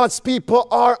 and God's people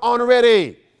are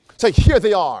unready. So here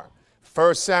they are.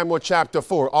 1 Samuel chapter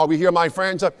 4. Are we here, my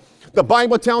friends? The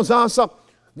Bible tells us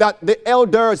that the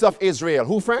elders of Israel,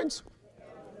 who, friends?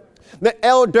 The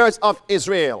elders of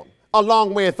Israel,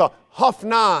 along with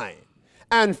Hophni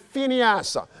and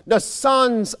Phinehas, the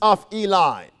sons of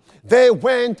Eli, they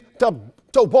went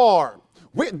to war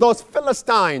with those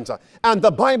Philistines. And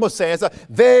the Bible says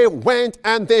they went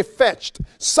and they fetched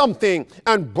something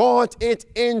and brought it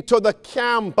into the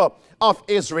camp of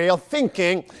Israel,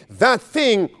 thinking that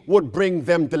thing would bring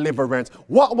them deliverance.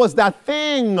 What was that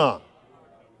thing?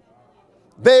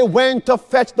 They went to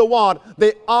fetch the what?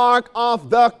 The Ark of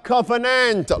the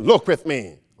Covenant. Look with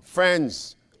me,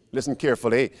 friends. Listen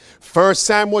carefully. 1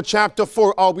 Samuel chapter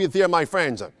 4. Are we there, my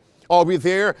friends? Are we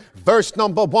there? Verse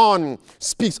number 1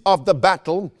 speaks of the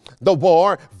battle, the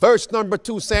war. Verse number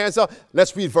 2 says,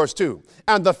 let's read verse 2.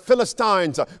 And the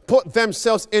Philistines put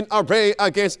themselves in array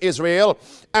against Israel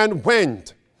and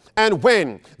went. And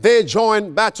when they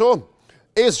joined battle,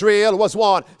 Israel was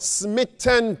what?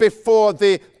 Smitten before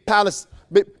the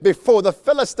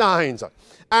Philistines.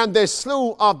 And they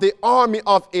slew of the army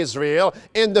of Israel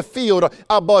in the field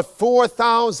about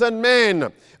 4,000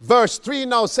 men. Verse 3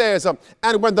 now says,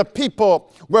 and when the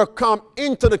people were come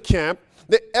into the camp,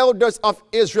 the elders of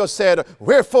Israel said,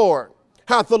 wherefore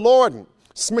hath the Lord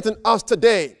smitten us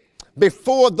today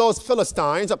before those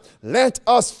Philistines? Let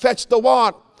us fetch the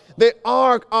what? The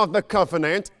ark of the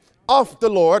covenant of the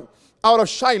Lord out of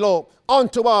Shiloh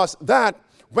unto us, that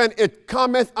when it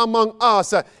cometh among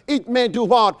us, it may do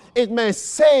what? It may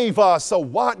save us. So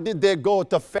what did they go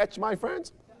to fetch, my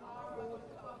friends?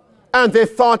 And they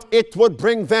thought it would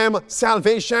bring them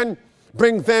salvation,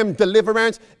 bring them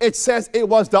deliverance. It says it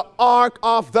was the Ark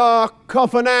of the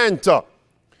Covenant.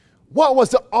 What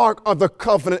was the Ark of the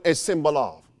Covenant a symbol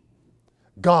of?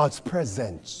 God's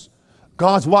presence.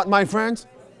 God's what, my friends?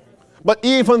 But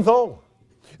even though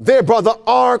they brought the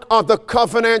Ark of the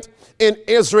Covenant in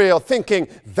Israel, thinking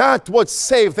that would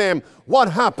save them, what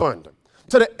happened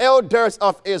to the elders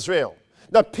of Israel,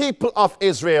 the people of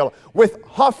Israel, with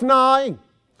Hophni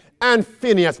and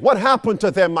Phinehas? What happened to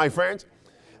them, my friends?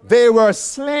 They were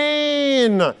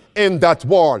slain in that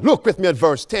war. Look with me at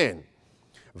verse 10.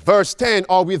 Verse 10,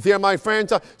 are we there, my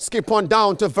friends? Skip on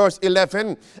down to verse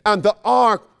 11. And the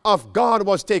ark of God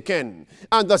was taken,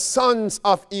 and the sons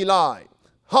of Eli,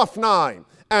 Hophni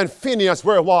and Phinehas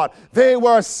were what? They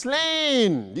were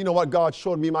slain. You know what God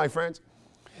showed me, my friends?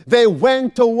 They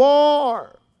went to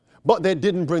war, but they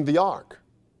didn't bring the ark.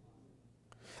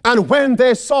 And when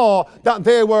they saw that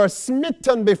they were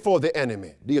smitten before the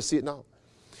enemy, do you see it now?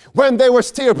 When they were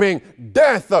staring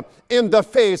death in the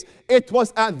face, it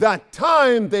was at that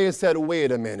time they said,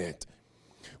 wait a minute.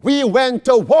 We went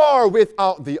to war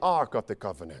without the Ark of the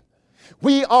Covenant.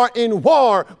 We are in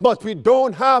war, but we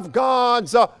don't have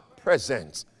God's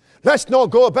presence. Let's now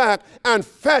go back and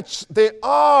fetch the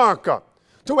Ark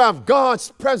to have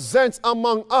God's presence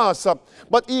among us.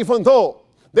 But even though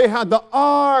they had the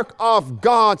Ark of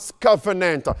God's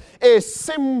covenant, a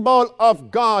symbol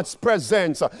of God's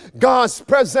presence, God's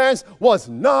presence was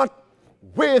not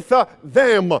with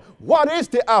them. What is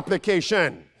the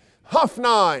application?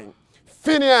 Hophni,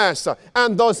 Phinehas,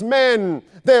 and those men,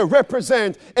 they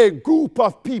represent a group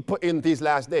of people in these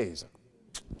last days.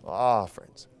 Ah,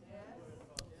 friends.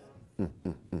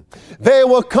 They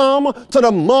will come to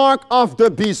the mark of the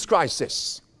beast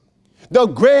crisis, the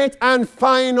great and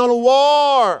final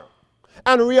war,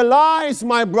 and realize,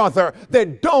 my brother, they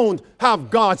don't have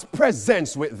God's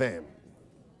presence with them.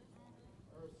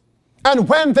 And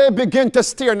when they begin to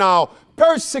stare now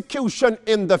persecution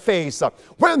in the face,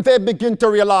 when they begin to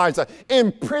realize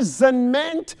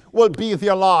imprisonment will be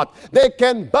their lot, they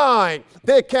can buy,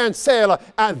 they can sell,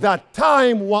 at that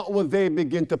time, what will they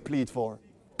begin to plead for?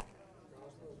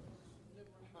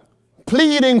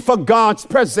 Pleading for God's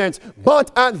presence,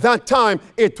 but at that time,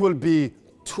 it will be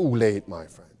too late, my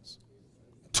friends.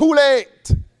 Too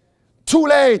late. Too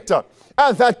late.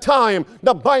 At that time,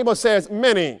 the Bible says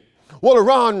many will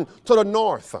run to the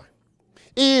north,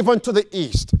 even to the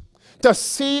east, to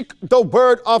seek the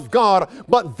word of God,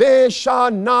 but they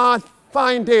shall not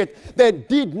find it. They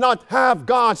did not have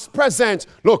God's presence.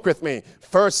 Look with me.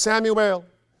 1 Samuel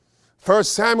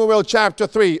chapter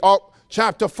 3, or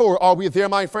chapter 4. Are we there,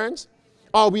 my friends?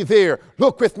 Are we there?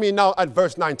 Look with me now at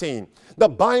verse 19. The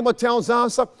Bible tells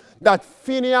us that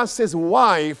Phinehas'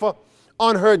 wife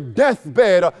on her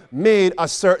deathbed made a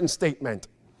certain statement.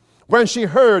 When she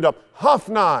heard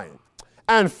Hophni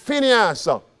and Phinehas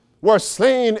were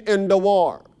slain in the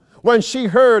war, when she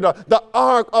heard the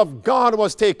ark of God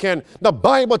was taken, the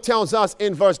Bible tells us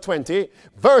in verse 20,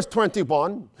 verse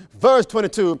 21, verse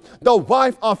 22, the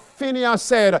wife of Phinehas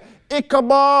said,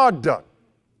 I-Cabod,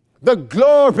 the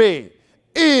glory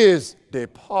is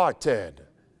departed.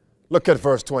 Look at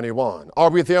verse 21. Are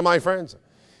we there, my friends?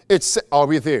 Are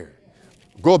we there?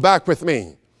 Go back with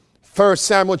me. 1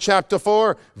 Samuel chapter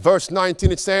 4, verse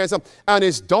 19, it says, and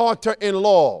his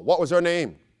daughter-in-law, what was her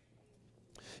name?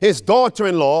 His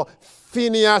daughter-in-law,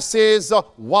 Phinehas'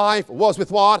 wife, was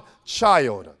with what?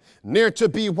 Child. Near to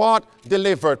be what?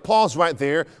 Delivered. Pause right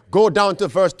there. Go down to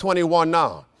verse 21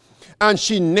 now. And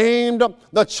she named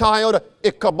the child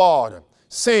I-Cabod,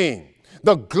 saying,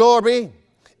 the glory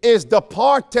is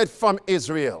departed from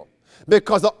Israel,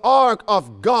 because the ark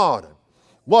of God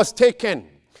was taken,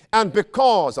 and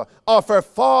because of her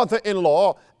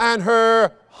father-in-law and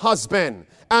her husband.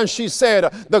 And she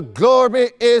said, the glory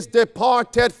is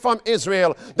departed from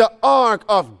Israel. The ark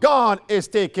of God is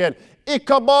taken.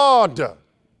 I-Cabod,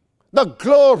 the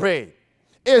glory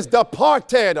is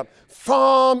departed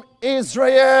from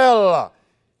Israel.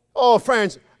 Oh,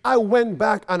 friends, I went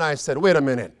back and I said, wait a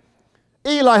minute.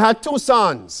 Eli had two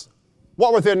sons.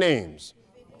 What were their names?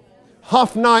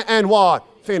 Hophni and what?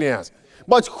 Phinehas.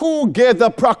 But who gave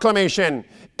the proclamation?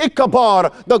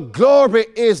 I-Cabod, the glory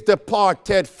is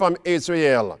departed from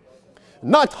Israel.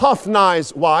 Not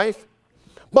Hophni's wife,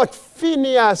 but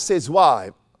Phinehas'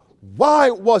 wife. Why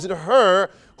was it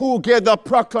her who gave the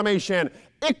proclamation?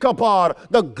 I-Cabod,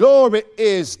 the glory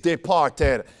is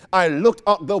departed. I looked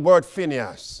up the word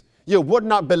Phinehas. You would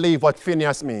not believe what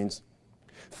Phinehas means.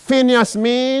 Phinehas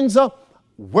means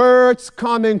words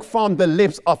coming from the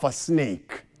lips of a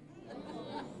snake.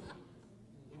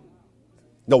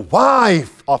 The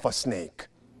wife of a snake.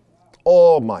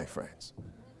 Oh, my friends.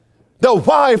 The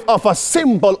wife of a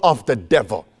symbol of the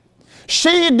devil.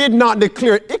 She did not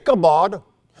declare I-Cabod,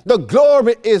 the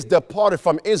glory is departed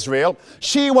from Israel.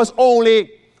 She was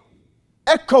only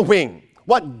echoing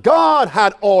what God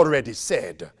had already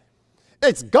said.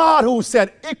 It's God who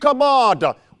said,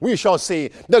 I-Cabod, we shall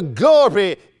see, the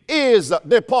glory is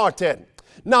departed.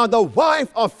 Now the wife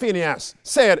of Phinehas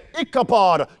said,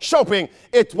 I-Cabod, showing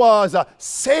it was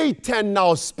Satan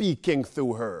now speaking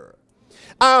through her.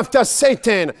 After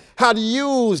Satan had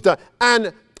used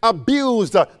and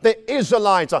abused the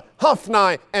Israelites,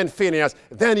 Hophni and Phinehas,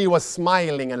 then he was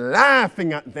smiling and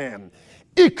laughing at them.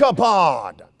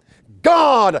 I-Cabod,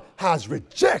 God has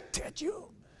rejected you.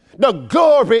 The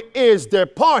glory is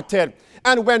departed.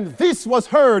 And when this was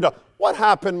heard, what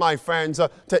happened, my friends,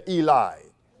 to Eli?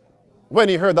 When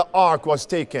he heard the ark was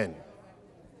taken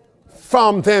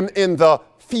from them in the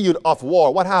field of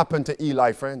war. What happened to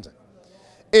Eli, friends?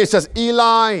 It says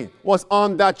Eli was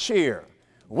on that chair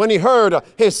when he heard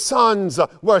his sons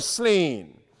were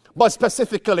slain. But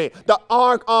specifically, the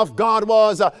ark of God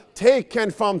was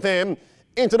taken from them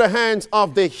into the hands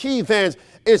of the heathens.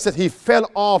 It says he fell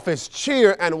off his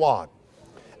chair and what?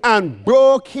 And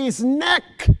broke his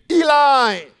neck.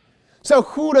 Eli. So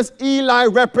who does Eli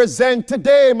represent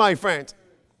today, my friends?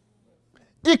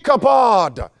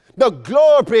 I-Cabod. The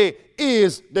glory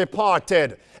is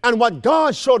departed. And what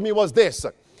God showed me was this,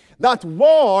 that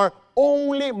war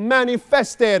only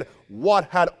manifested what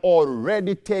had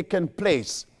already taken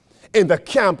place in the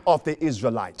camp of the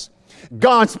Israelites.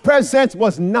 God's presence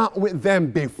was not with them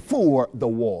before the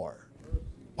war.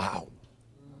 Wow.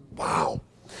 Wow.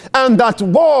 And that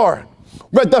war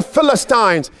with the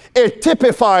Philistines, it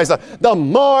typifies the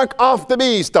mark of the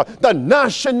beast, the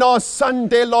national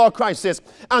Sunday law crisis,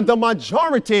 and the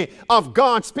majority of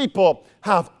God's people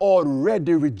have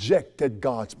already rejected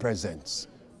God's presence.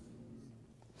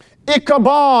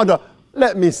 I-Cabod,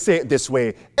 let me say it this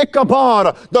way,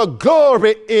 I-Cabod, the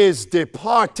glory is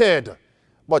departed.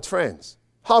 But friends,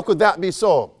 how could that be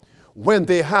so? When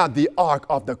they had the Ark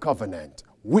of the Covenant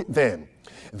with them,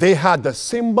 they had the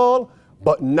symbol,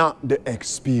 but not the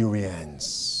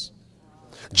experience.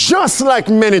 Just like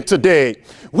many today,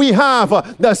 we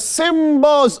have the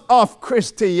symbols of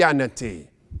Christianity,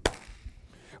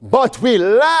 but we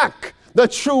lack the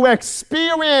true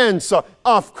experience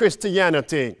of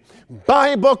Christianity.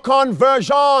 Bible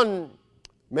conversion.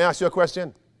 May I ask you a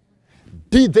question?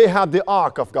 Did they have the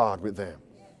ark of God with them?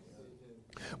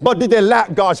 But did they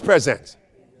lack God's presence?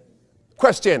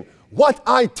 Question, what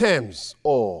items,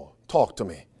 oh, talk to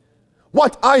me.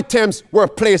 What items were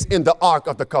placed in the Ark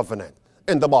of the Covenant,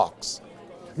 in the box?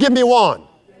 Give me one.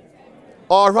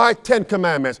 All right, 10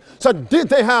 Commandments. So did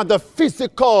they have the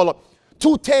physical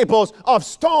 2 tables of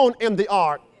stone in the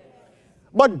Ark?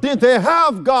 But did they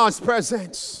have God's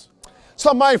presence?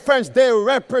 So my friends, they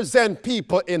represent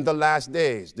people in the last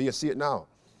days. Do you see it now?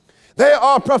 They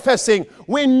are professing,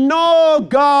 we know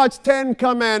God's 10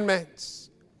 Commandments,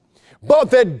 but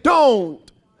they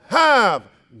don't have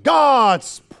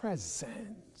God's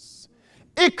presence.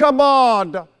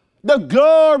 I-Cabod, the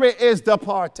glory is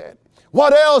departed.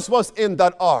 What else was in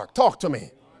that ark? Talk to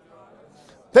me.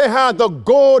 They had the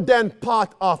golden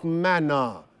pot of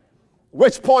manna,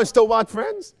 which points to what,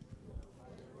 friends?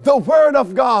 The Word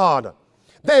of God.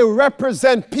 They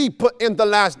represent people in the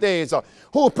last days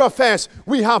who profess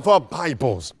we have our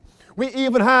Bibles. We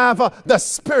even have the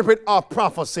spirit of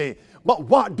prophecy. But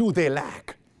what do they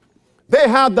lack? They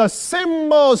have the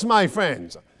symbols, my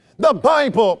friends, the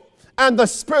Bible and the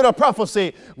spirit of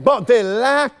prophecy, but they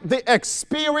lack the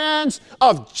experience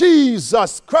of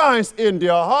Jesus Christ in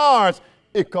their hearts.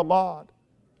 I-Cabod,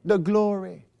 the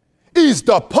glory is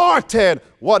departed.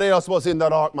 What else was in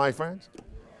that ark, my friends?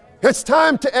 It's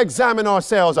time to examine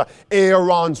ourselves.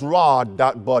 Aaron's rod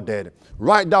that budded.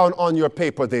 Write down on your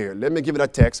paper there. Let me give it a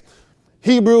text.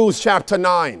 Hebrews chapter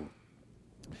 9.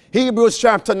 Hebrews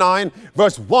chapter 9,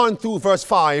 verse 1 through verse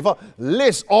 5,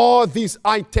 lists all these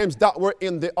items that were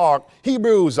in the ark.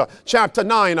 Hebrews chapter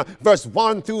 9, verse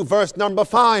 1 through verse number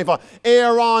 5.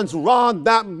 Aaron's rod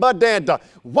that budded.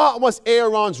 What was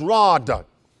Aaron's rod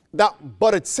that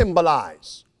budded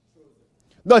symbolize?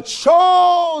 The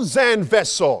chosen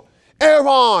vessel.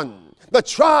 Aaron, the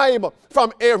tribe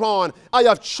from Aaron, I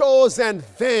have chosen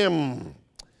them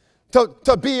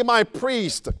to be my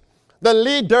priest. The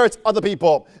leaders of the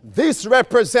people. This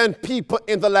represent people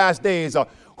in the last days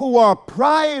who are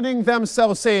priding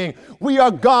themselves saying, we are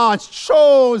God's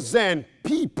chosen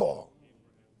people.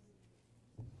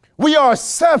 We are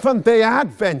Seventh-day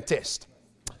Adventists,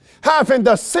 having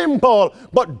the symbol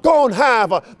but don't have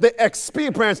the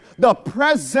experience, the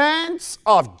presence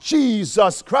of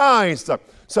Jesus Christ.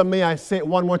 So may I say it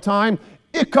one more time?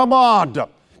 I-Cabod.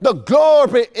 The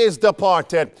glory is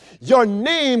departed. Your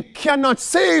name cannot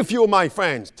save you, my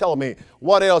friends. Tell me,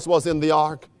 what else was in the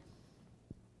ark?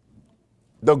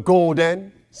 The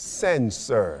golden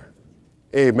censer.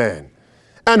 Amen.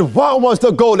 And what was the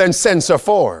golden censer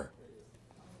for?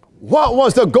 What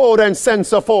was the golden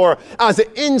censer for? As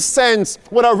the incense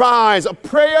would arise.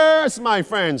 Prayers, my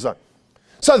friends.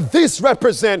 So this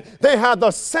represent, they had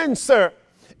the censer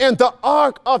in the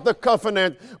Ark of the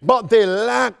Covenant, but they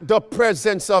lack the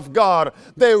presence of God.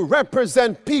 They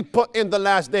represent people in the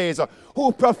last days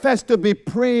who profess to be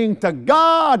praying to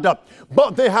God,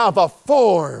 but they have a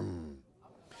form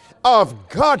of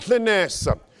godliness,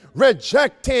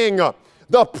 rejecting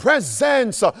the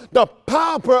presence, the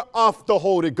power of the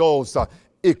Holy Ghost.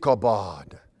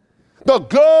 I-Cabod. The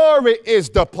glory is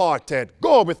departed.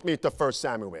 Go with me to 1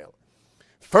 Samuel.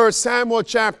 1 Samuel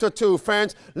chapter 2,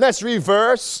 friends. Let's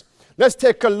reverse. Let's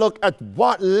take a look at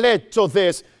what led to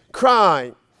this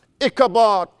cry.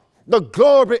 I-Cabod. The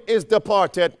glory is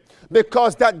departed,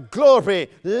 because that glory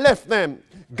left them.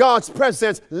 God's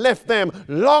presence left them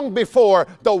long before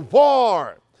the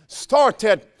war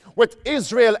started with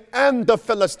Israel and the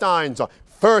Philistines.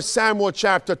 1 Samuel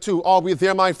chapter 2. Are we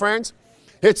there, my friends?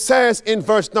 It says in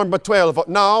verse number 12,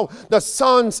 now the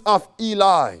sons of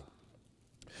Eli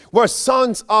were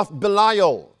sons of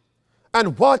Belial.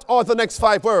 And what are the next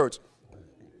 5 words?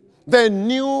 They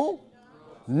knew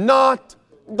not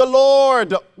the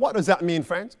Lord. What does that mean,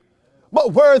 friends?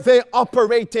 But were they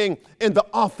operating in the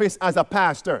office as a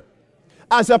pastor,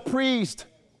 as a priest,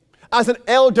 as an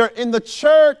elder in the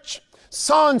church?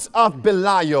 Sons of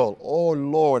Belial. Oh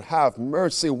Lord, have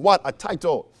mercy. What a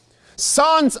title.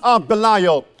 Sons of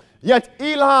Belial. Yet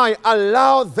Eli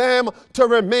allowed them to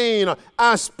remain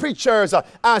as preachers,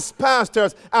 as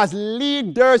pastors, as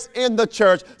leaders in the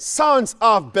church. Sons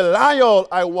of Belial.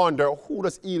 I wonder, who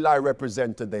does Eli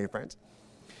represent today, friends?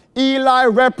 Eli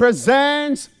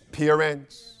represents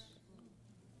parents.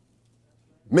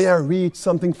 May I read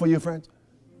something for you, friends?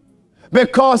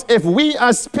 Because if we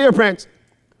as parents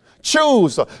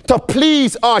choose to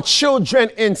please our children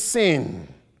in sin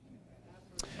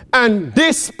and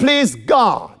displease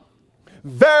God,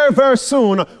 very, very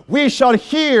soon we shall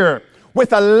hear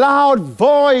with a loud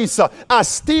voice, a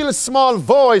still small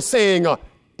voice saying,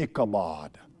 I-Cabod.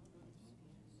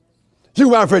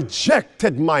 You have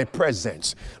rejected my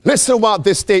presence. Listen what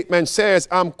this statement says.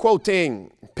 I'm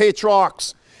quoting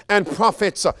Patriarchs and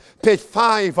Prophets, page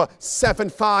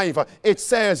 575. It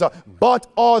says, but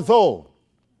although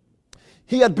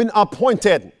he had been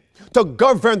appointed to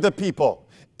govern the people,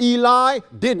 Eli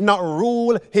did not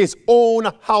rule his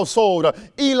own household.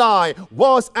 Eli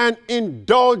was an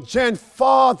indulgent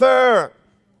father,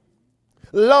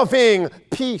 loving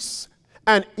peace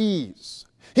and ease.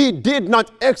 He did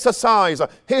not exercise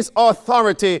his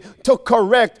authority to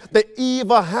correct the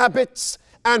evil habits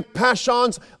and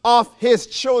passions of his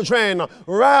children.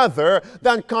 Rather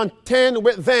than contend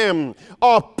with them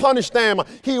or punish them,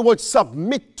 he would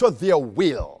submit to their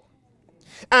will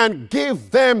and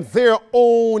give them their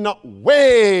own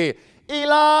way.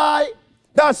 Eli,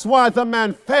 that's why the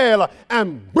man fell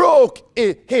and broke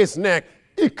his neck.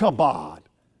 I-Cabod.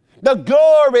 The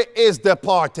glory is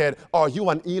departed. Are you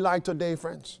an Eli today,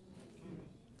 friends?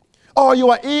 Are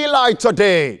you an Eli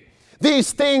today?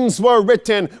 These things were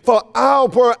written for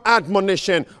our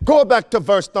admonition. Go back to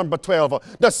verse number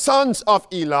 12. The sons of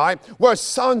Eli were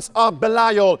sons of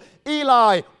Belial.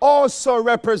 Eli also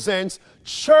represents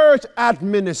church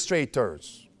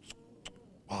administrators.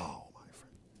 Wow, my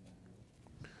friend.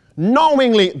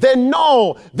 Knowingly, they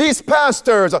know these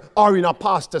pastors are in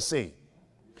apostasy,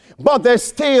 but they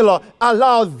still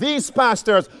allow these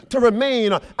pastors to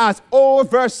remain as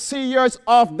overseers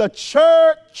of the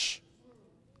church.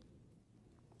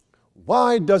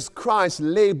 Why does Christ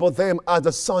label them as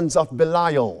the sons of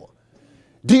Belial?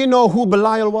 Do you know who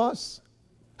Belial was?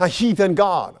 A heathen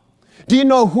god. Do you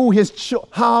know who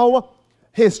how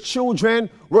his children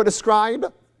were described?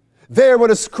 They were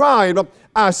described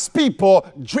as people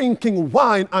drinking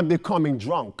wine and becoming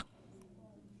drunk.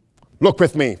 Look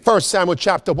with me, 1 Samuel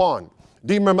chapter 1.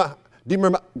 Do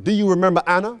you remember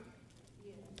Anna?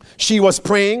 She was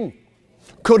praying,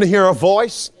 couldn't hear her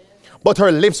voice, but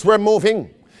her lips were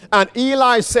moving. And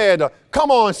Eli said,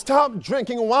 come on, stop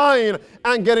drinking wine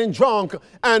and getting drunk.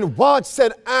 And what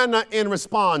said Anna in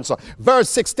response? Verse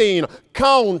 16,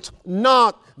 count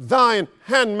not thine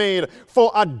handmaid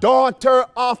for a daughter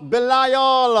of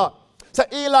Belial. So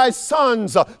Eli's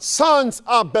sons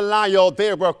of Belial,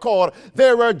 they were called.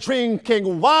 They were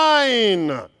drinking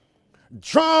wine.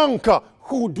 Drunk.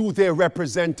 Who do they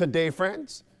represent today,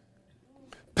 friends?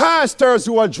 Pastors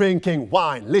who are drinking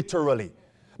wine, literally.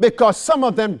 Because some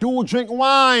of them do drink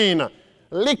wine,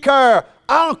 liquor,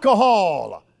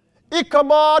 alcohol.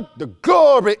 I-Cabod, the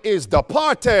glory is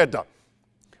departed.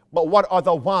 But what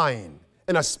other wine,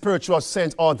 in a spiritual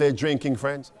sense, are they drinking,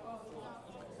 friends?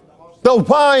 The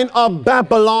wine of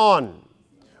Babylon,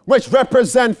 which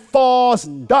represent false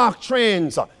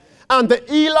doctrines. And the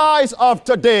Elis of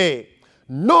today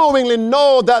knowingly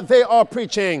know that they are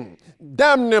preaching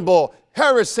damnable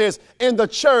heresies in the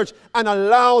church and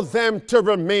allow them to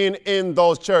remain in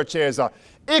those churches.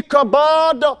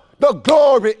 I-Cabod, the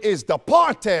glory is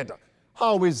departed.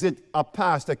 How is it a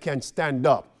pastor can stand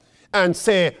up and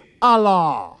say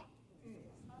Allah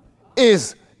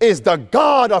is is the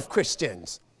God of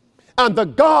Christians and the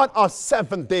God of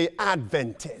Seventh-day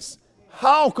Adventists.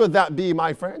 How could that be,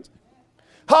 my friends?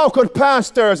 How could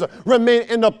pastors remain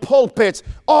in the pulpits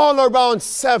all around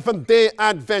Seventh-day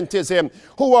Adventism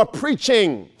who are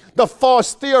preaching the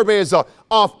false theories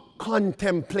of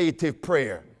contemplative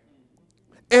prayer,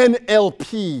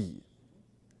 NLP,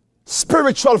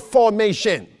 spiritual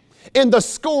formation in the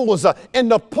schools, in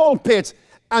the pulpits?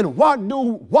 And what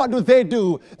do they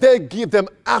do? They give them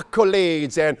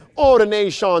accolades and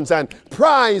ordinations and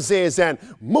prizes and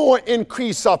more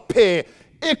increase of pay.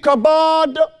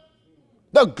 I-Cabod,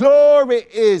 the glory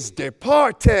is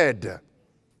departed.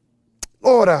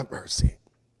 Lord have mercy.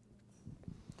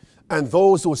 And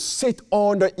those who sit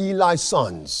under Eli's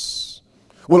sons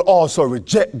will also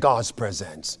reject God's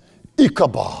presence.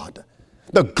 I-Cabod,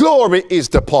 the glory is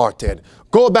departed.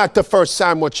 Go back to 1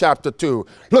 Samuel chapter 2.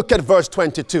 Look at verse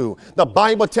 22. The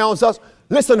Bible tells us,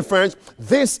 listen friends,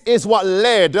 this is what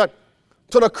led to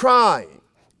the cry.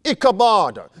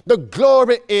 I-Cabod, the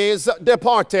glory is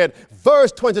departed.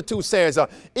 Verse 22 says,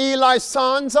 Eli's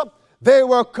sons, they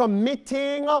were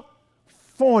committing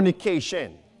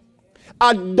fornication,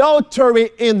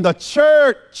 adultery in the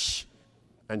church.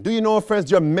 And do you know, friends,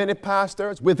 there are many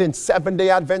pastors within Seventh-day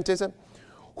Adventism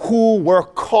who were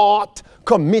caught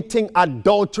committing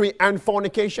adultery and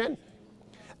fornication.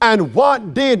 And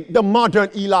what did the modern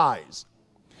Eli's?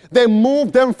 They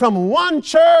moved them from one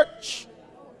church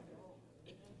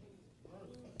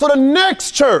to the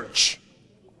next church,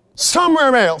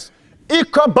 somewhere else.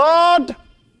 I-Cabod,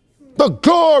 the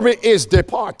glory is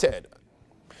departed.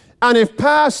 And if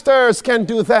pastors can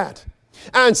do that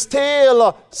and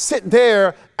still sit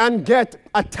there and get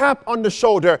a tap on the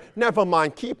shoulder, never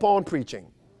mind, keep on preaching,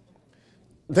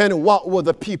 then what will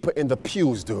the people in the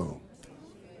pews do?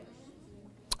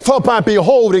 For by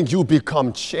beholding you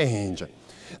become changed.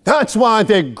 That's why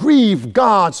they grieve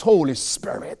God's Holy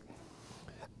Spirit.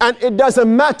 And it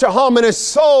doesn't matter how many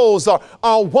souls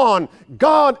are won.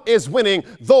 God is winning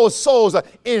those souls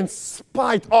in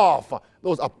spite of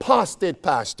those apostate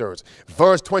pastors.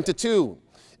 Verse 22,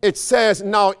 it says,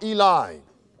 now Eli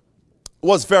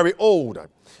was very old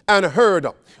and heard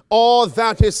all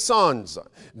that his sons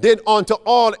did unto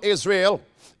all Israel,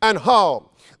 and how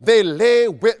they lay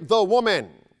with the woman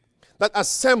that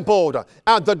assembled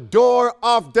at the door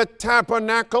of the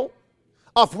tabernacle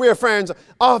of, where, friends,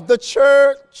 of the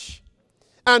church.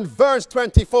 And verse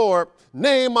 24,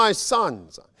 nay, my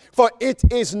sons, for it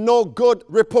is no good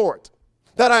report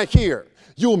that I hear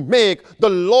you make the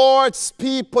Lord's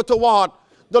people to what?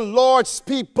 The Lord's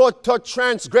people to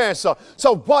transgress.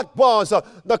 So what was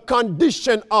the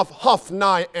condition of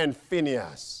Hophni and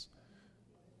Phinehas?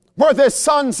 Were they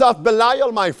sons of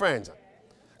Belial, my friends?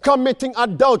 Committing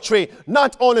adultery,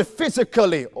 not only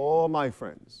physically. Oh, my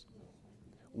friends.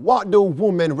 What do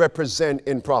women represent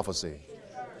in prophecy?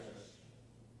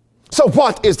 So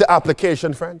what is the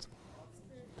application, friends?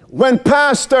 When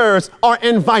pastors are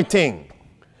inviting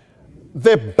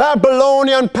the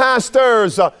Babylonian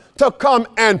pastors to come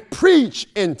and preach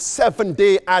in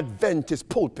Seventh-day Adventist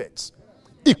pulpits,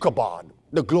 I-Cabod,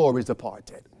 the glory is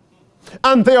departed.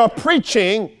 And they are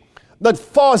preaching the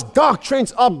false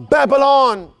doctrines of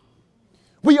Babylon.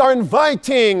 We are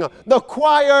inviting the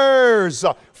choirs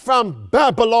from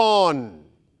Babylon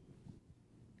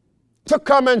to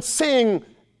come and sing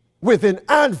within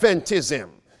Adventism.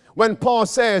 When Paul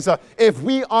says, if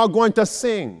we are going to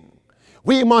sing,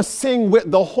 we must sing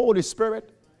with the Holy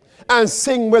Spirit and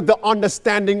sing with the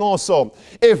understanding also.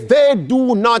 If they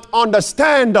do not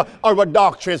understand our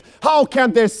doctrines, how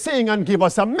can they sing and give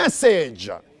us a message?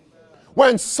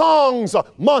 When songs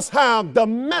must have the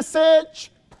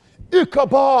message,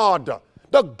 I-Cabod,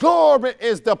 the glory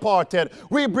is departed.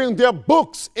 We bring their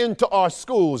books into our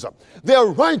schools, their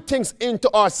writings into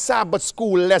our Sabbath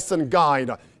school lesson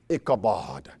guide,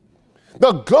 I-Cabod.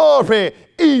 The glory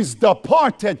is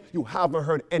departed. You haven't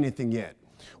heard anything yet.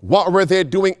 What were they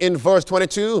doing in verse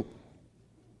 22?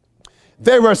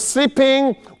 They were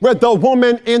sleeping with the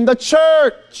woman in the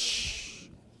church.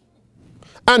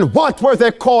 And what were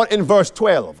they called in verse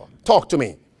 12? Talk to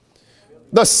me.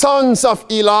 The sons of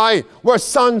Eli were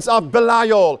sons of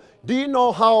Belial. Do you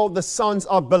know how the sons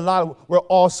of Belial were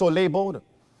also labeled?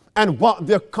 And what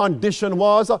their condition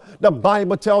was? The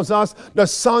Bible tells us the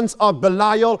sons of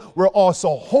Belial were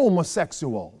also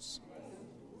homosexuals.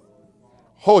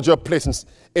 Hold your place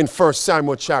in 1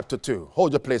 Samuel chapter 2.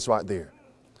 Hold your place right there.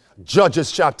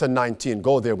 Judges chapter 19.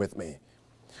 Go there with me.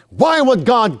 Why would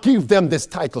God give them this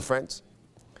title, friends?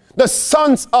 The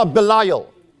sons of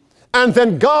Belial. And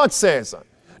then God says,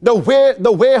 the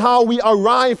way how we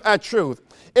arrive at truth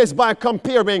is by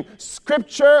comparing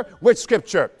Scripture with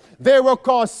Scripture. They were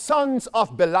called sons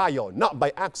of Belial, not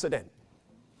by accident.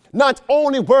 Not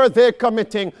only were they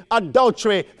committing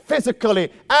adultery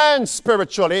physically and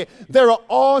spiritually, they were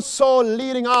also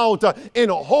leading out in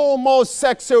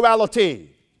homosexuality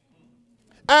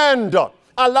and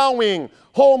allowing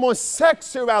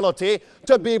homosexuality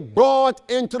to be brought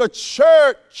into the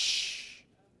church.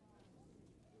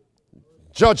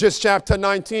 Judges chapter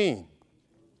 19.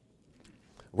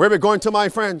 Where are we going to, my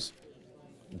friends?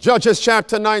 Judges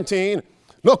chapter 19.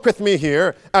 Look with me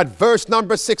here at verse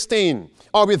number 16.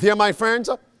 Are we there, my friends?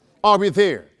 Are we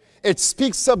there? It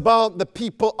speaks about the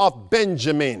people of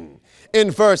Benjamin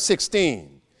in verse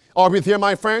 16. Are we there,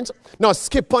 my friends? Now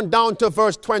skip on down to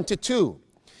verse 22.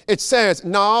 It says,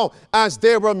 now as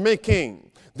they were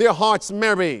making their hearts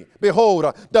merry,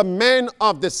 behold, the men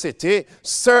of the city,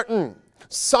 certain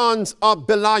sons of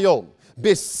Belial,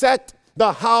 beset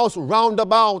the house round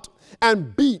about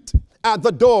and beat at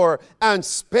the door and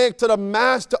spake to the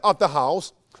master of the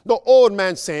house, the old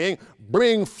man, saying,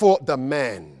 bring forth the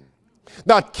man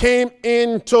that came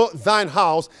into thine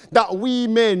house, that we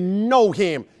may know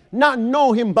him. Not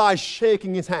know him by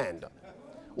shaking his hand.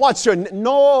 What's your name?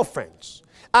 No, friends.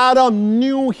 Adam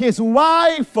knew his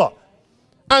wife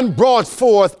and brought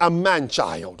forth a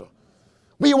man-child.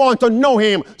 We want to know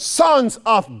him, sons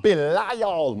of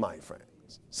Belial, my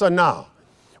friends. So now,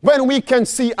 when we can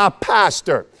see a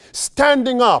pastor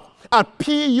standing up at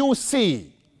PUC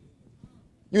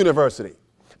University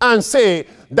and say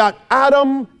that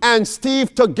Adam and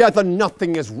Steve together,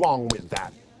 nothing is wrong with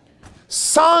that.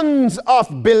 Sons of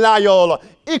Belial,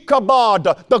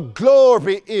 Ichabod, the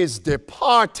glory is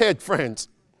departed, friends.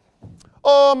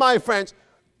 Oh, my friends,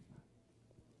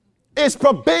 is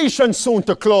probation soon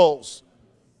to close?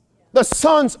 The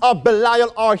sons of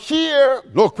Belial are here.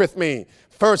 Look with me.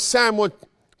 1 Samuel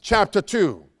chapter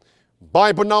 2.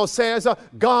 Bible now says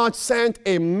God sent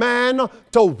a man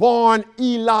to warn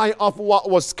Eli of what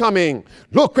was coming.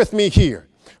 Look with me here.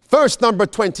 Verse number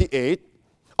 28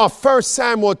 of 1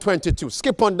 Samuel 22.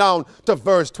 Skip on down to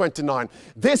verse 29.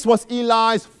 This was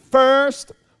Eli's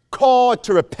first call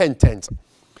to repentance.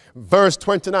 Verse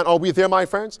 29. Are we there, my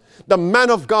friends? The man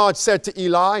of God said to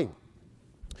Eli,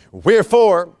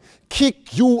 wherefore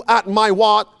kick you at my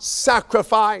what?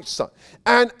 Sacrifice,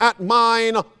 and at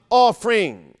mine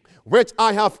offering, which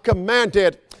I have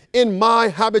commanded in my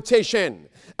habitation,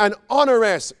 and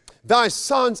honorest thy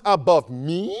sons above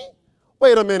me?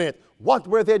 Wait a minute. What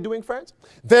were they doing, friends?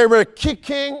 They were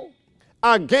kicking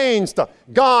against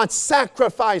God's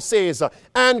sacrifices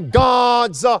and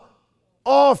God's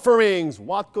offerings.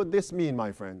 What could this mean,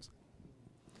 my friends?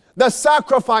 The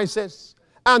sacrifices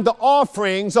and the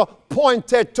offerings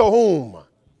pointed to whom?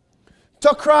 To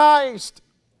Christ,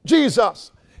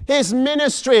 Jesus, his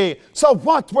ministry. So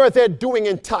what were they doing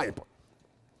in type?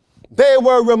 They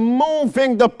were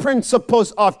removing the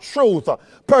principles of truth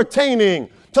pertaining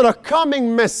to the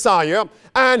coming Messiah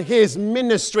and his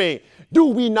ministry. Do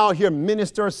we now hear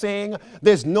ministers saying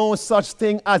there's no such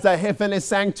thing as a heavenly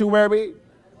sanctuary?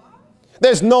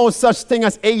 There's no such thing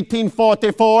as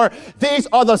 1844. These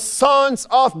are the sons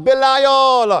of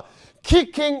Belial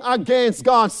kicking against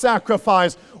God's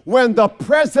sacrifice, when the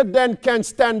president can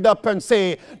stand up and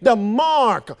say the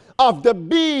mark of the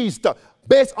beast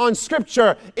based on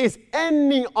Scripture is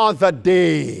any other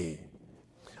day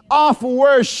of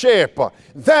worship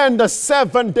than the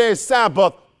 7-day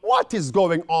Sabbath. What is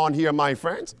going on here, my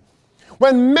friends?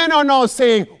 When men are now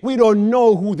saying we don't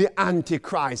know who the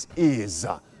Antichrist is,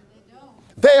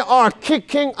 they are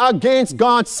kicking against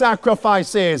God's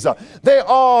sacrifices. They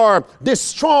are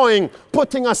destroying,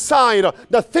 putting aside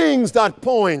the things that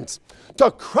point to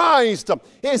Christ,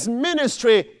 his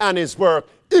ministry, and his work.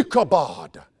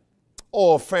 Ichabod.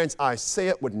 Oh, friends, I say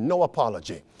it with no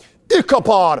apology.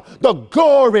 Ichabod, the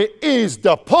glory is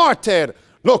departed.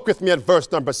 Look with me at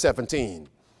verse number 17.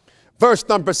 Verse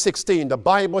number 16, the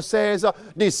Bible says,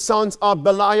 the sons of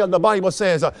Belial, the Bible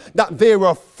says that they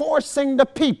were forcing the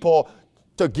people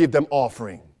to give them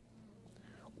offering.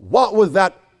 What would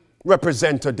that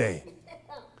represent today?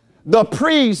 The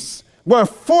priests were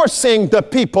forcing the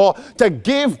people to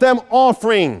give them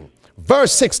offering.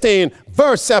 Verse 16,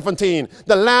 verse 17,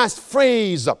 the last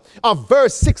phrase of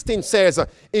verse 16 says,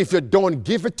 if you don't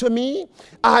give it to me,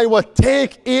 I will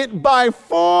take it by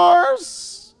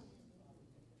force.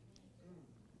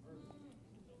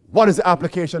 What is the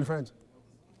application, friends?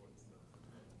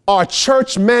 Are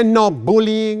church men now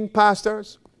bullying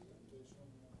pastors?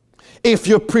 If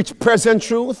you preach present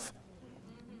truth,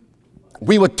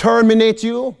 we will terminate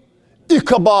you.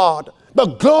 Ichabod, the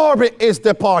glory is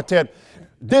departed.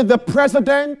 Did the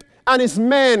president and his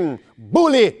men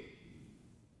bully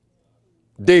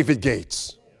David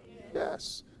Gates?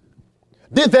 Yes.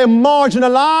 Did they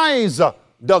marginalize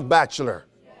Doug Batchelor?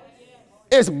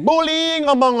 Is bullying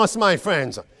among us, my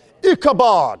friends.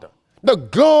 I-Cabod, the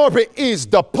glory is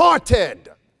departed.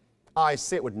 I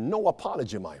say it with no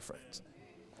apology, my friends.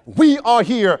 We are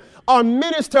here. Our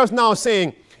ministers now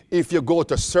saying, if you go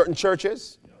to certain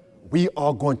churches, we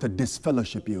are going to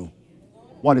disfellowship you.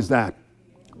 What is that?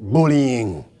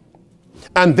 Bullying.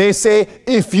 And they say,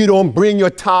 if you don't bring your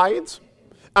tithes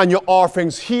and your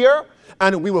offerings here,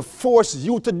 and we will force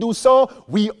you to do so,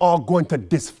 we are going to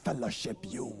disfellowship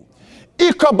you.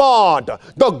 I-Cabod,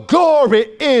 the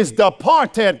glory is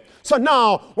departed. So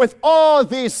now, with all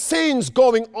these sins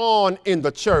going on in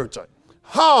the church,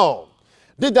 how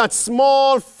did that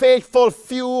small, faithful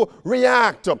few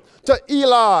react to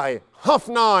Eli,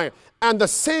 Hophni, and the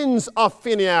sins of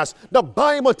Phinehas? The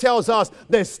Bible tells us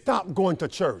they stopped going to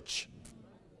church.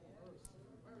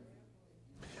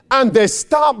 And they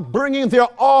stopped bringing their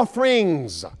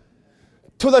offerings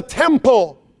to the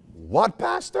temple. What,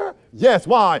 Pastor? Yes,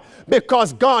 why?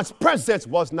 Because God's presence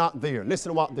was not there. Listen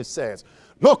to what this says.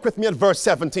 Look with me at verse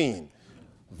 17.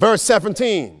 Verse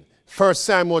 17. 1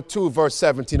 Samuel 2, verse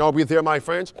 17. Are we there, my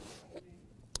friends?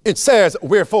 It says,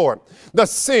 wherefore, the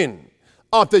sin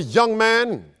of the young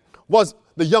men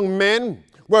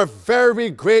were very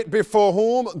great before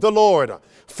whom? The Lord.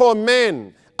 For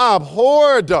men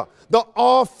abhorred the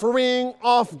offering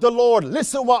of the Lord.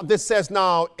 Listen what this says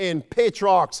now in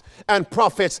Patriarchs and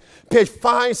Prophets, page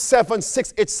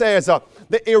 576. It says,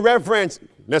 the irreverence.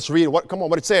 Let's read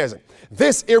what it says.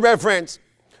 This irreverence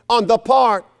on the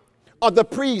part of the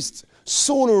priests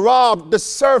soon robbed the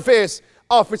service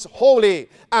of its holy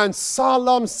and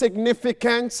solemn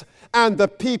significance. And the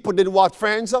people did what,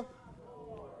 friends?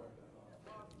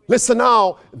 Listen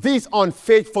now, these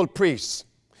unfaithful priests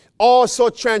also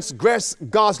transgressed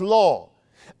God's law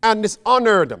and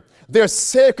dishonored their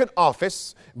sacred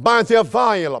office by their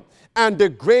vile and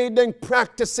degrading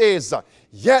practices.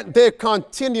 Yet they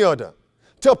continued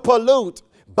to pollute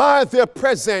by their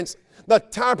presence the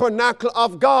tabernacle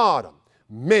of God.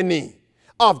 Many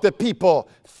of the people,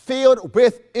 filled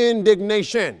with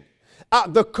indignation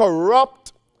at the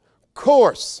corrupt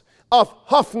course of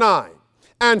Hophni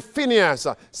and Phinehas,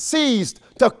 ceased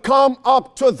to come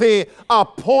up to the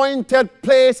appointed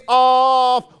place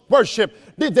of worship.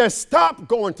 Did they stop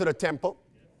going to the temple?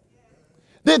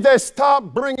 Did they stop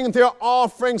bringing their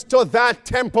offerings to that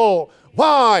temple?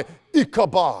 Why?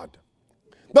 I-Cabod.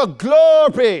 The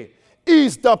glory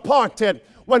is departed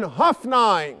when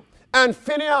Hophni and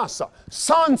Phinehas,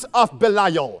 sons of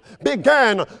Belial,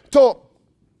 began to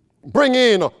bring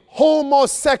in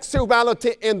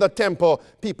homosexuality in the temple.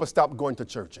 People stopped going to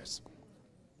churches.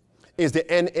 Is the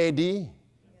NAD,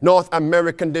 North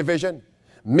American Division,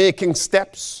 making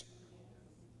steps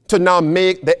to now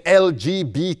make the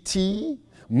LGBT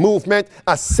movement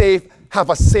have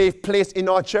a safe place in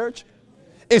our church?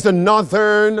 Is the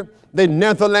Netherlands,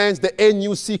 the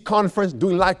NUC conference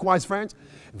doing likewise, friends?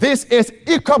 This is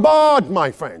I-Cabod, my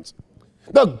friends.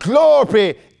 The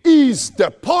glory is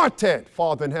departed,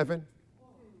 Father in heaven.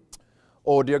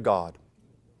 Oh, dear God,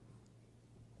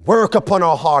 work upon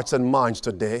our hearts and minds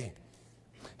today.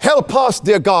 Help us,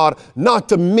 dear God, not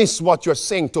to miss what you're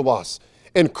saying to us.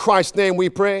 In Christ's name we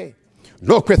pray.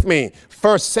 Look with me,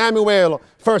 1 Samuel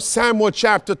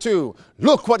chapter 2.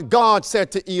 Look what God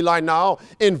said to Eli now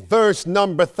in verse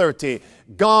number 30.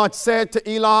 God said to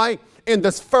Eli in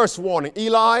this first warning,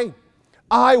 Eli,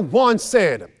 I once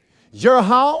said, your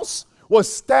house will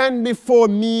stand before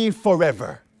me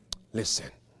forever. Listen,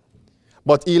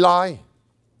 but Eli,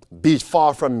 be it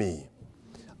far from me.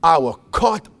 I will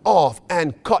cut off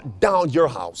and cut down your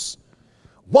house.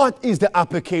 What is the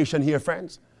application here,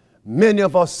 friends? Many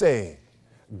of us say,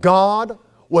 God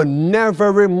will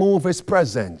never remove his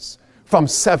presence from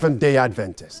Seventh-day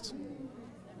Adventists.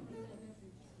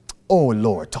 Oh,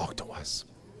 Lord, talk to us.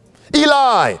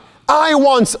 Eli,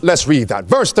 let's read that.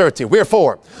 Verse 30,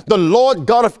 wherefore, the Lord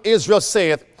God of Israel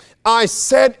saith, I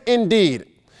said indeed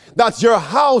that your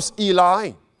house,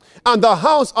 Eli, and the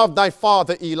house of thy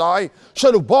father Eli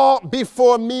should walk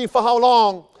before me for how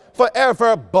long?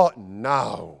 Forever. But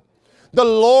now the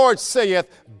Lord saith,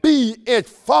 be it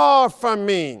far from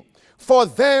me. For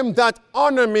them that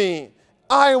honor me,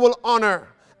 I will honor,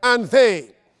 and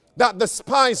they that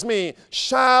despise me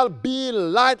shall be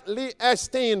lightly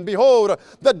esteemed. Behold,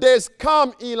 the days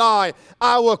come, Eli,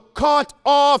 I will cut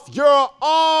off your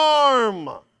arm,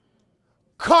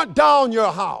 cut down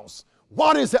your house.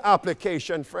 What is the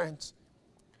application, friends?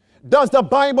 Does the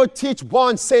Bible teach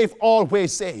once saved,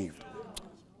 always saved?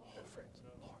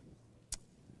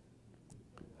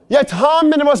 Yet how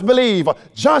many of us believe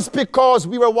just because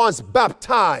we were once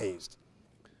baptized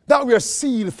that we are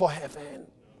sealed for heaven?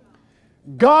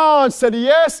 God said,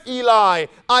 yes, Eli,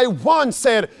 I once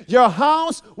said, your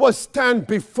house will stand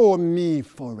before me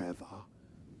forever.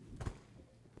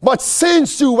 But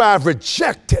since you have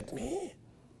rejected me,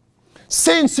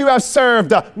 since you have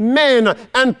served men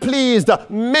and pleased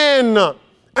men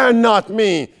and not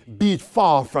me, be it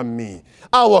far from me.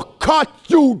 I will cut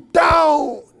you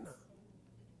down.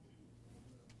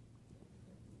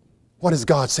 What is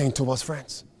God saying to us,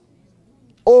 friends?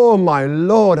 Oh, my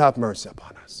Lord, have mercy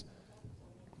upon us.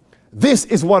 This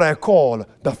is what I call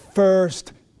the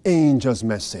first angel's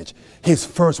message, his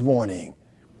first warning.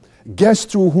 Guess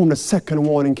through whom the second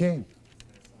warning came?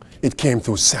 It came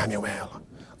through Samuel.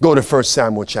 Go to 1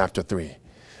 Samuel chapter 3.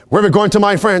 Where are we going to,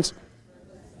 my friends?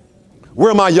 Where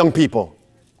are my young people?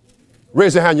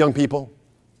 Raise your hand, young people,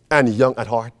 and young at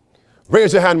heart.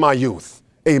 Raise your hand, my youth.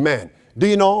 Amen. Do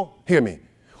you know? Hear me.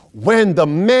 When the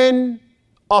men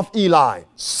of Eli,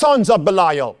 sons of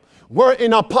Belial, were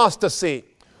in apostasy,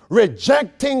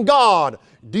 rejecting God,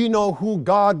 do you know who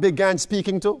God began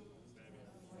speaking to?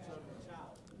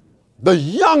 The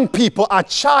young people, a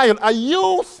child, a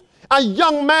youth, a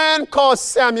young man called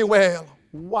Samuel.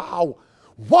 Wow.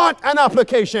 What an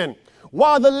application.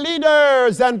 While the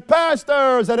leaders and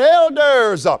pastors and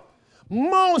elders,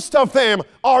 most of them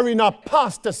are in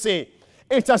apostasy.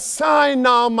 It's a sign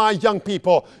now, my young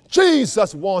people,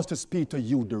 Jesus wants to speak to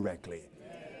you directly.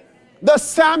 The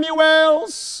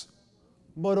Samuels,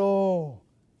 but oh,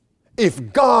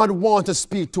 if God wants to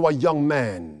speak to a young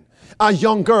man, a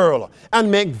young girl,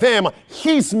 and make them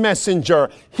his messenger,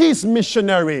 his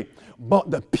missionary,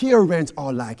 but the parents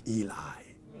are like Eli.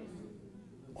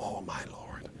 Oh, my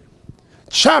Lord.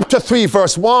 Chapter 3,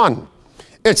 verse 1,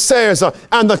 it says,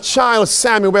 and the child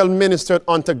Samuel ministered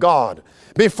unto God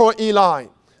before Eli.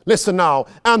 Listen now.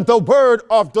 And the word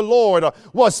of the Lord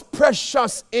was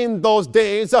precious in those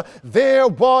days. There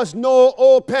was no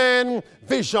open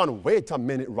vision. Wait a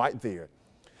minute right there.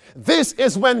 This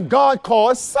is when God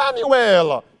called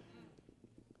Samuel.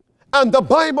 And the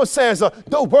Bible says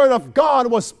the word of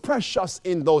God was precious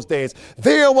in those days.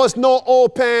 There was no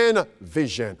open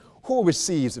vision. Who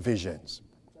receives visions?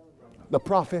 The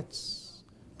prophets.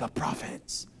 The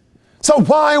prophets. So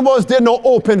why was there no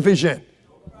open vision?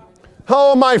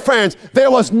 Oh, my friends,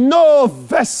 there was no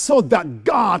vessel that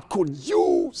God could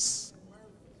use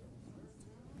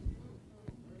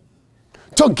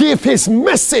to give his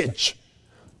message,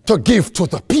 to give to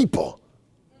the people.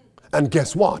 And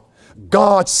guess what?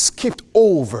 God skipped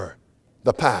over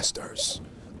the pastors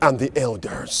and the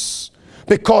elders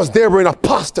because they were in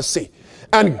apostasy.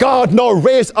 And God now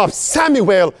raised up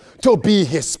Samuel to be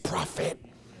his prophet.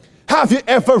 Have you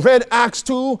ever read Acts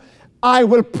 2? I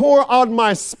will pour out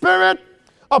my spirit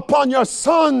upon your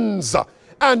sons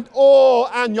and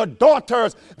your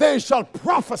daughters. They shall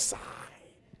prophesy.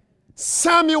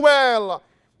 Samuel,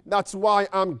 that's why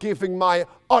I'm giving my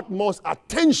utmost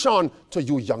attention to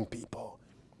you young people.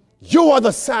 You are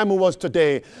the Samuels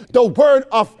today. The word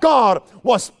of God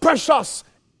was precious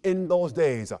in those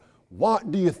days.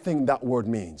 What do you think that word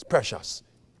means? Precious.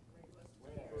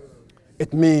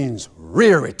 It means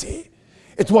rarity.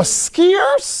 It was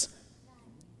scarce.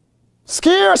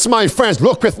 Scarce, my friends.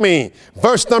 Look with me.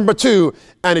 Verse number 2.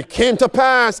 And it came to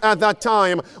pass at that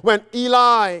time when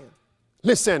Eli,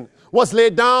 listen, was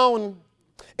laid down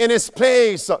in his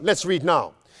place. Let's read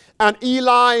now. And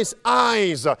Eli's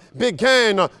eyes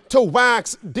began to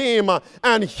wax dim,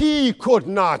 and he could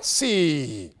not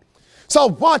see. So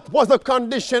what was the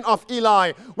condition of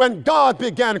Eli when God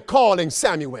began calling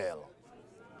Samuel?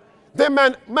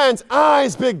 The man's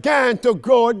eyes began to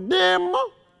grow dim.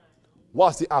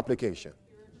 What's the application?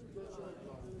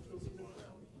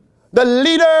 The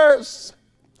leaders,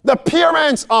 the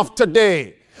parents of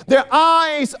today, their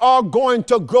eyes are going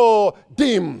to grow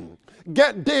dim.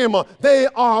 Get dim. They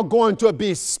are going to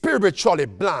be spiritually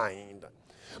blind.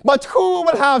 But who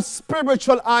will have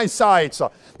spiritual eyesight?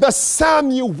 The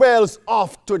Samuels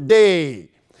of today.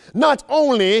 Not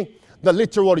only the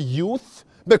literal youth,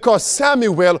 because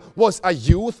Samuel was a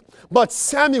youth, but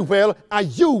Samuel, a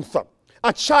youth,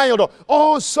 a child,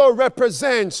 also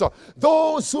represents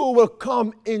those who will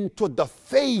come into the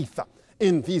faith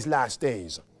in these last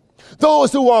days.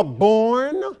 Those who are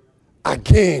born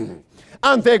again,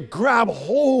 and they grab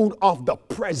hold of the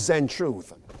present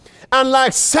truth. And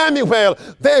like Samuel,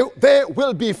 they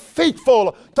will be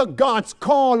faithful to God's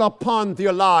call upon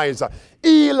their lives.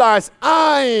 Eli's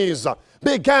eyes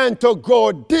began to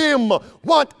grow dim.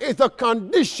 What is the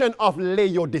condition of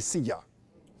Laodicea?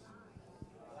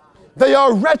 They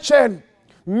are wretched,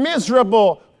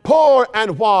 miserable, poor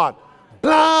and what?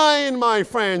 Blind, my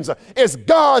friends. Is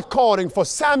God calling for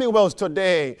Samuels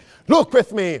today? Look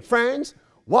with me, friends.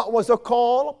 What was the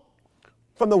call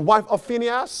from the wife of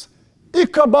Phinehas?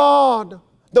 I-Cabod.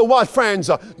 The what, friends?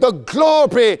 The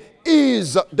glory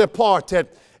is departed.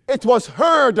 It was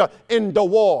heard in the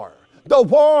war. The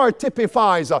war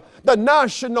typifies the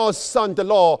national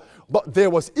son-in-law, but there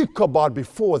was Ichabod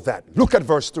before that. Look at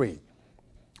verse 3.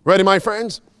 Ready, my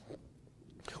friends?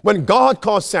 When God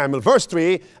called Samuel, verse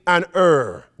 3, and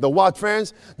the what,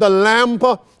 friends? The Lamb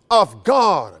of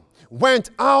God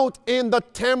went out in the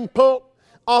temple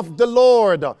of the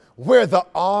Lord where the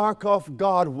ark of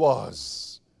God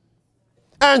was.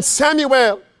 And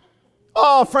Samuel,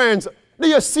 oh, friends, do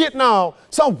you see it now?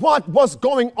 So what was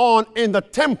going on in the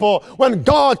temple when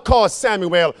God called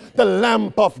Samuel? The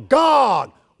Lamb of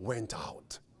God went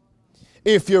out.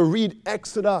 If you read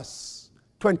Exodus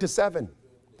 27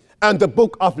 and the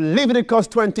book of Leviticus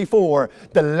 24,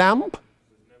 the lamp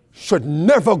should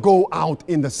never go out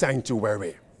in the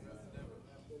sanctuary.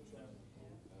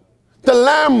 The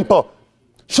lamp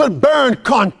should burn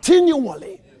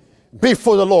continually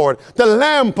before the Lord. The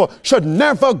lamp should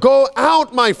never go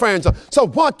out, my friends. So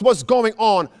what was going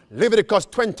on? Leviticus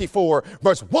 24,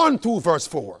 verse 1 through verse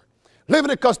 4.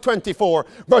 Leviticus 24,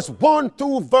 verse 1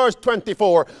 through verse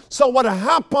 24. So what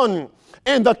happened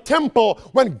in the temple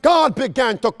when God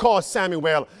began to call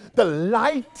Samuel? The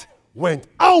light went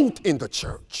out in the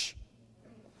church.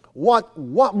 What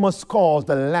must cause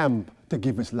the lamp to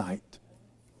give its light?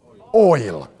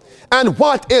 Oil. And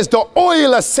what is the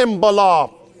oil a symbol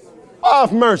of?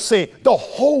 Of mercy, the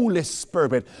Holy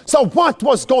Spirit. So what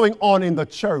was going on in the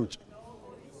church?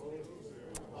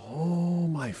 Oh,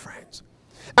 my friends.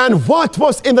 And what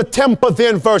was in the temple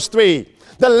then, verse 3?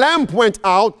 The lamp went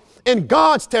out in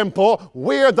God's temple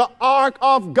where the ark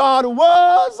of God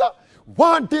was.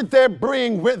 What did they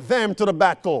bring with them to the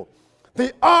battle?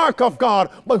 The ark of God,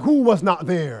 but who was not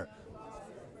there?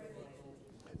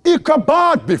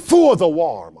 Ichabod before the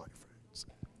war, my friends.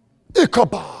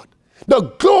 Ichabod. The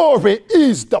glory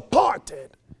is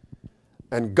departed.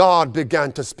 And God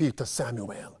began to speak to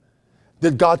Samuel.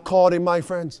 Did God call him, my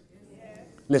friends?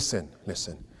 Yes.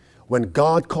 Listen. When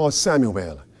God called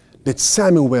Samuel, did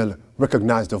Samuel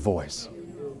recognize the voice?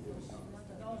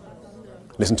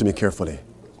 Listen to me carefully.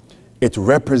 It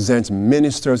represents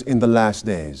ministers in the last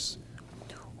days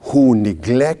who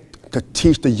neglect to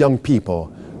teach the young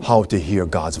people how to hear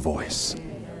God's voice.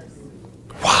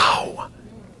 Wow.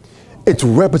 It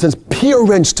represents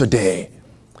parents today.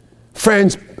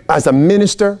 Friends, as a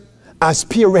minister, as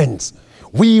parents,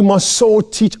 we must so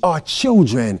teach our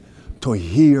children to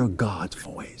hear God's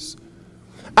voice.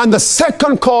 And the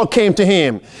second call came to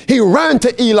him. He ran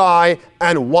to Eli,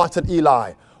 and what said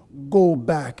Eli? Go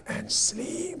back and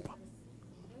sleep.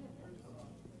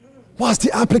 What's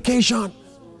the application?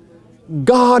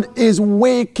 God is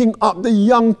waking up the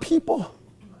young people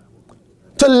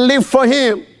to live for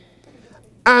him.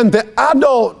 And the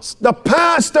adults, the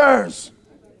pastors,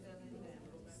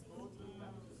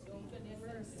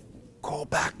 go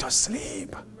back to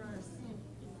sleep.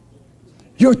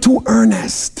 You're too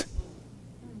earnest.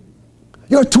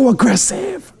 You're too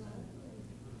aggressive.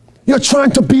 You're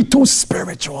trying to be too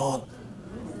spiritual.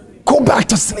 Go back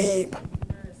to sleep.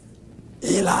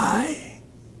 Eli,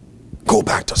 go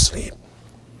back to sleep.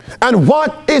 And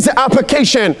what is the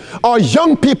application? Our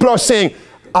young people are saying,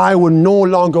 I will no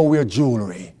longer wear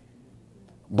jewelry.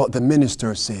 But the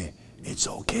ministers say, it's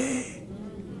okay.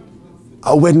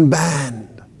 A wedding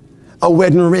band, a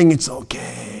wedding ring, it's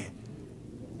okay.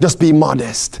 Just be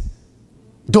modest.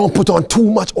 Don't put on too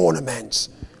much ornaments.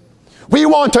 We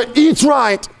want to eat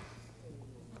right,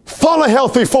 follow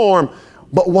healthy form.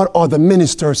 But what are the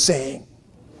ministers saying?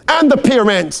 And the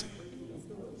parents?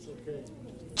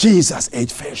 Jesus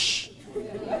ate fish.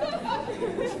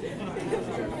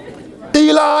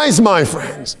 Eli's, my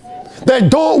friends, they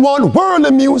don't want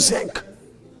worldly music.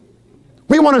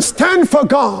 We want to stand for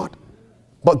God.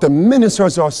 But the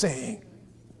ministers are saying,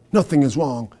 nothing is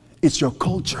wrong. It's your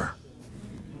culture.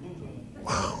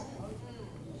 Wow.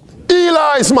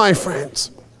 Eli's, my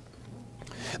friends,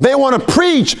 they want to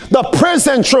preach the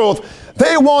present truth.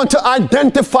 They want to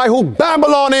identify who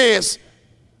Babylon is.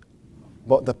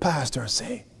 But the pastors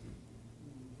say,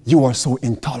 you are so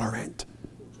intolerant.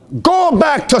 Go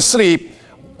back to sleep.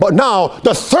 But now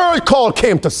the third call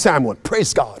came to Samuel.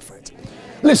 Praise God, friends.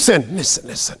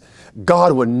 Listen.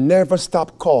 God will never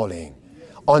stop calling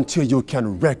until you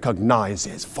can recognize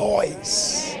his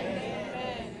voice.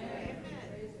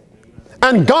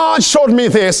 And God showed me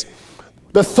this.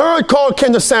 The third call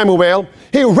came to Samuel.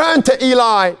 He ran to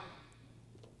Eli.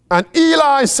 And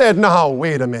Eli said, now,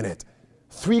 wait a minute.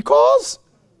 3 calls?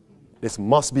 This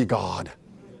must be God.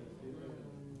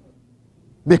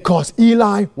 Because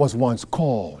Eli was once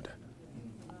called.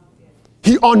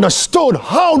 He understood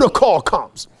how the call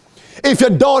comes. If you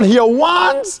don't hear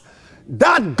once,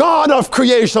 that God of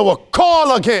creation will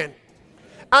call again.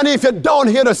 And if you don't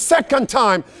hear the second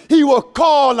time, he will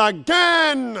call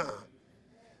again.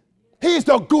 He's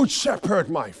the good shepherd,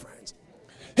 my friends.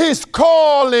 He's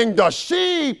calling the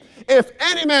sheep. If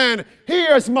any man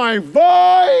hears my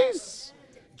voice,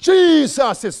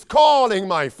 Jesus is calling,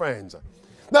 my friends.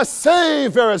 The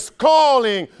Savior is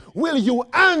calling. Will you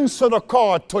answer the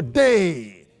call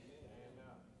today?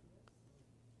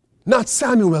 Not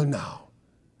Samuel now.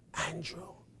 Andrew.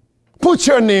 Put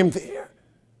your name there.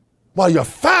 While you're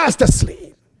fast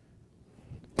asleep.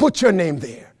 Put your name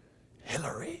there.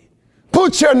 Hillary.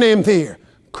 Put your name there.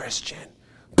 Christian.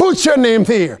 Put your name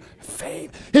there.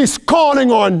 Faith. He's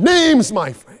calling our names,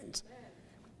 my friends.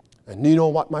 And you know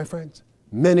what, my friends?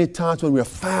 Many times when we're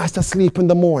fast asleep in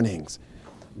the mornings,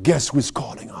 guess who's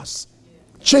calling us?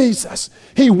 Jesus.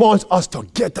 He wants us to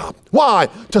get up. Why?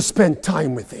 To spend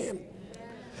time with him.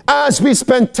 As we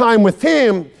spend time with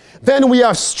him, then we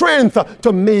have strength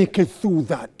to make it through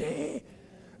that day.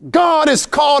 God is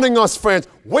calling us, friends.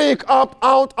 Wake up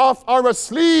out of our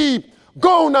sleep.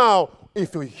 Go now.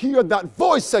 If you hear that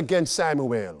voice again,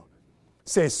 Samuel,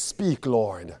 say, speak,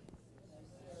 Lord.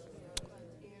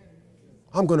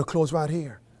 I'm going to close right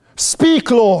here.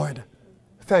 Speak, Lord.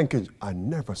 Thank you. I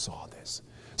never saw this.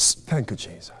 Thank you,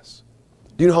 Jesus.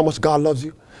 Do you know how much God loves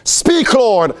you? Speak,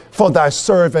 Lord, for thy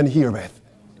servant heareth.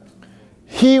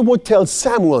 He would tell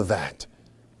Samuel that.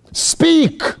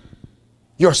 Speak,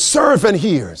 your servant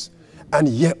hears. And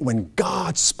yet when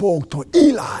God spoke to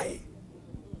Eli,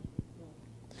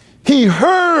 he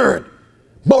heard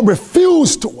but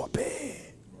refused to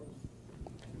obey.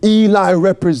 Eli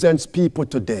represents people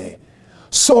today.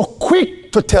 So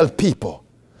quick to tell people,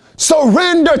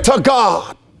 surrender to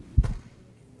God.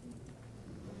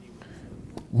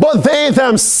 But they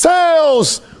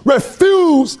themselves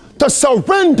refuse to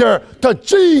surrender to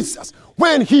Jesus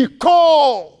when he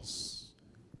calls.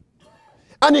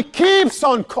 And he keeps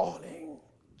on calling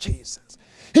Jesus.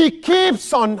 He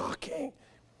keeps on knocking.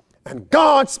 And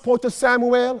God spoke to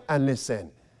Samuel, and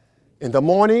listen, in the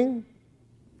morning,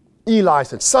 Eli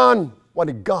said, son, what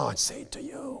did God say to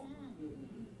you?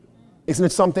 Isn't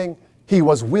it something? He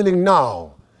was willing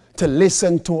now to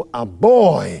listen to a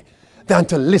boy than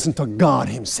to listen to God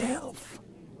himself.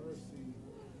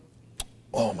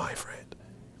 Oh, my friend.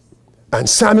 And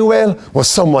Samuel was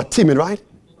somewhat timid, right?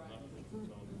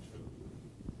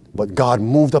 But God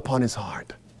moved upon his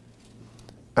heart.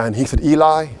 And he said,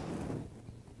 Eli,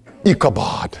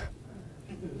 I-Cabod,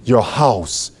 your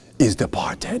house is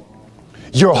departed.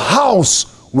 Your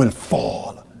house will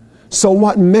fall. So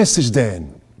what message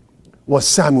then was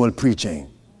Samuel preaching?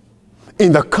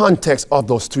 In the context of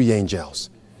those 3 angels,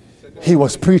 he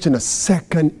was preaching a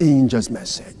second angel's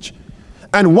message.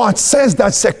 And what says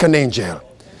that second angel?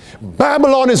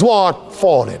 Babylon is what?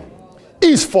 Fallen.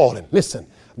 Is fallen. Listen,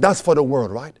 that's for the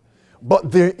world, right?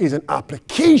 But there is an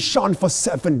application for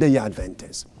Seventh-day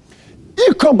Adventists.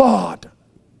 I-Cabod,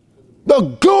 the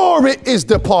glory is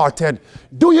departed.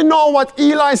 Do you know what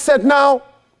Eli said now?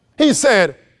 He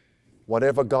said,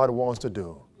 whatever God wants to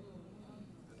do,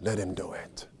 let him do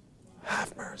it.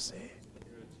 Have mercy.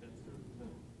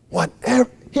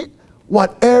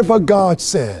 Whatever God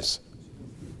says,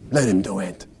 let him do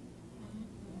it.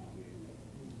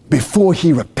 Before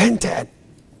he repented,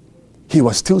 he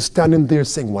was still standing there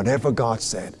saying, whatever God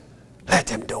said, let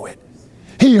him do it.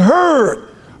 He heard,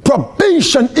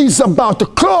 probation is about to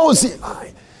close,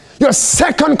 Eli. Your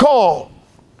second call.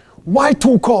 Why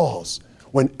 2 calls?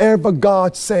 Whenever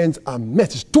God sends a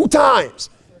message 2 times,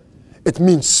 it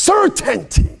means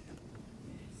certainty.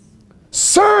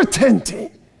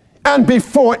 Certainty. And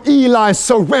before Eli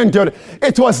surrendered,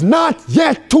 it was not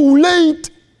yet too late.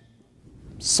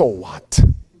 So what?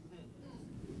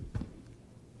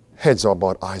 Heads are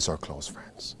bowed, eyes are closed,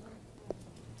 friends.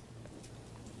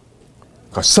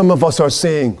 Because some of us are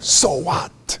saying, so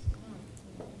what?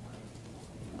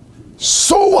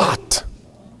 So what?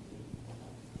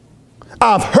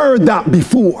 I've heard that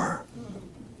before.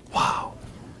 Wow.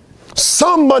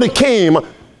 Somebody came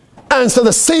and said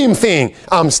the same thing.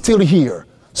 I'm still here.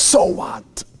 So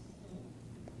what?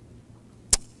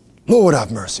 Lord,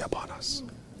 have mercy upon us.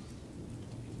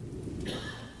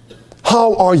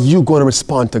 How are you going to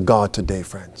respond to God today,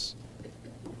 friends?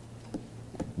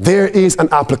 There is an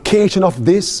application of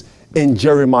this in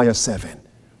Jeremiah 7.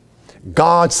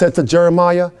 God said to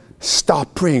Jeremiah,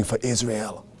 stop praying for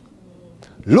Israel.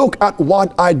 Look at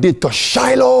what I did to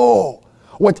Shiloh.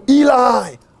 What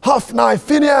Eli, Hophni,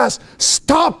 Phinehas,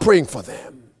 stop praying for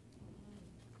them.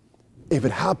 If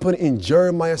it happened in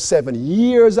Jeremiah 7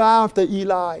 years after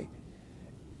Eli,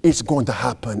 it's going to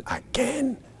happen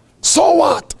again. So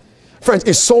what? Friends,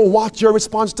 is so what your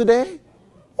response today?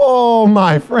 Oh,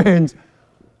 my friends.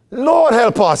 Lord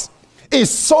help us.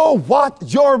 Is so what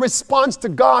your response to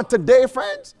God today,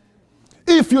 friends?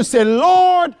 If you say,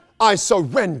 Lord, I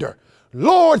surrender.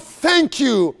 Lord, thank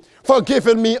you for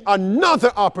giving me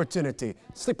another opportunity.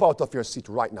 Slip out of your seat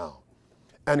right now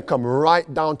and come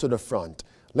right down to the front.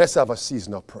 Let's have a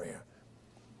season of prayer.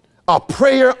 A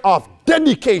prayer of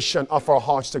dedication of our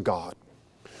hearts to God.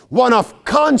 One of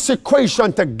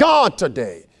consecration to God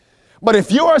today. But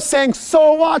if you are saying,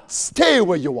 so what? Stay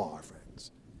where you are,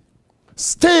 friends.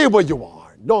 Stay where you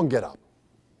are. Don't get up.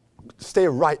 Stay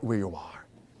right where you are.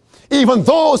 Even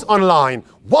those online,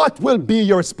 what will be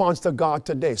your response to God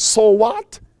today? So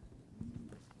what?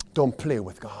 Don't play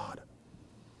with God.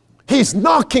 He's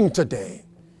knocking today,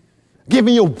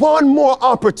 giving you one more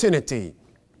opportunity.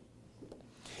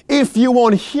 If you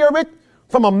won't hear it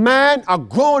from a man, a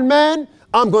grown man,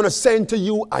 I'm going to send to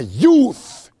you a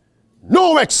youth.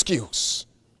 No excuse.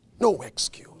 No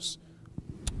excuse.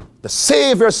 The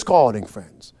Savior's calling,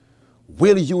 friends.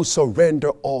 Will you surrender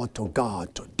all to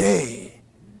God today?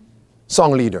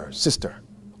 Song leader, sister,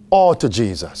 all to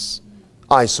Jesus,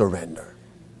 I surrender.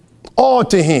 All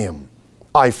to him,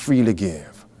 I freely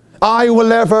give. I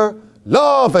will ever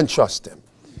love and trust him.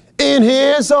 In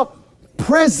his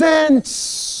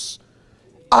presence,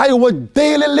 I would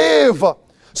daily live.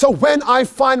 So when I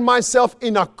find myself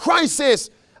in a crisis,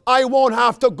 I won't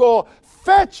have to go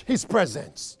fetch his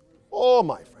presence. Oh,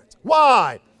 my friends.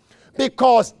 Why?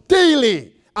 Because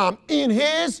daily I'm in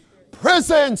his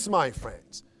presence, my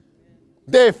friends.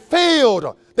 They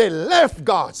failed. They left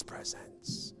God's presence.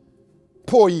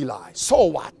 Poor Eli. So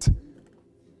what?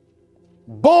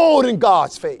 Bold in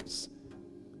God's face.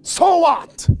 So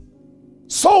what?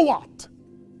 So what?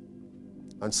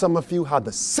 And some of you have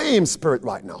the same spirit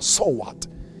right now. So what?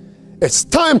 It's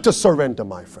time to surrender,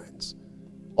 my friends.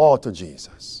 All to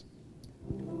Jesus.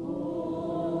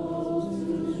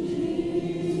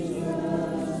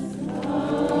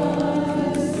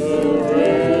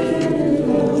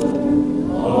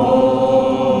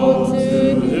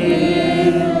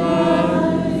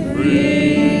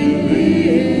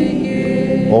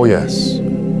 Oh, yes.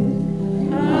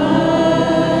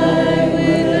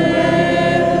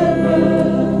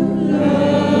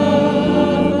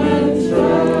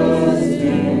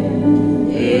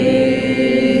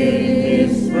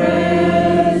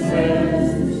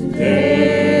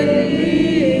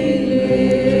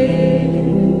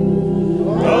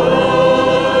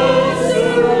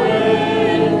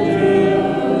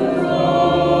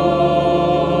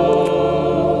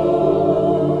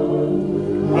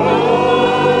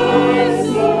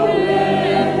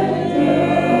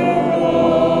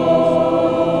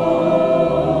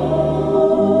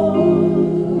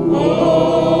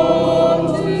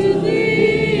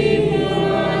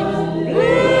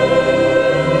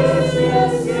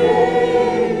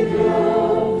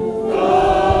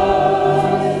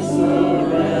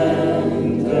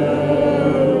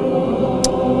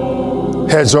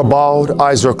 Heads are bowed,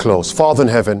 eyes are closed. Father in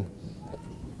heaven,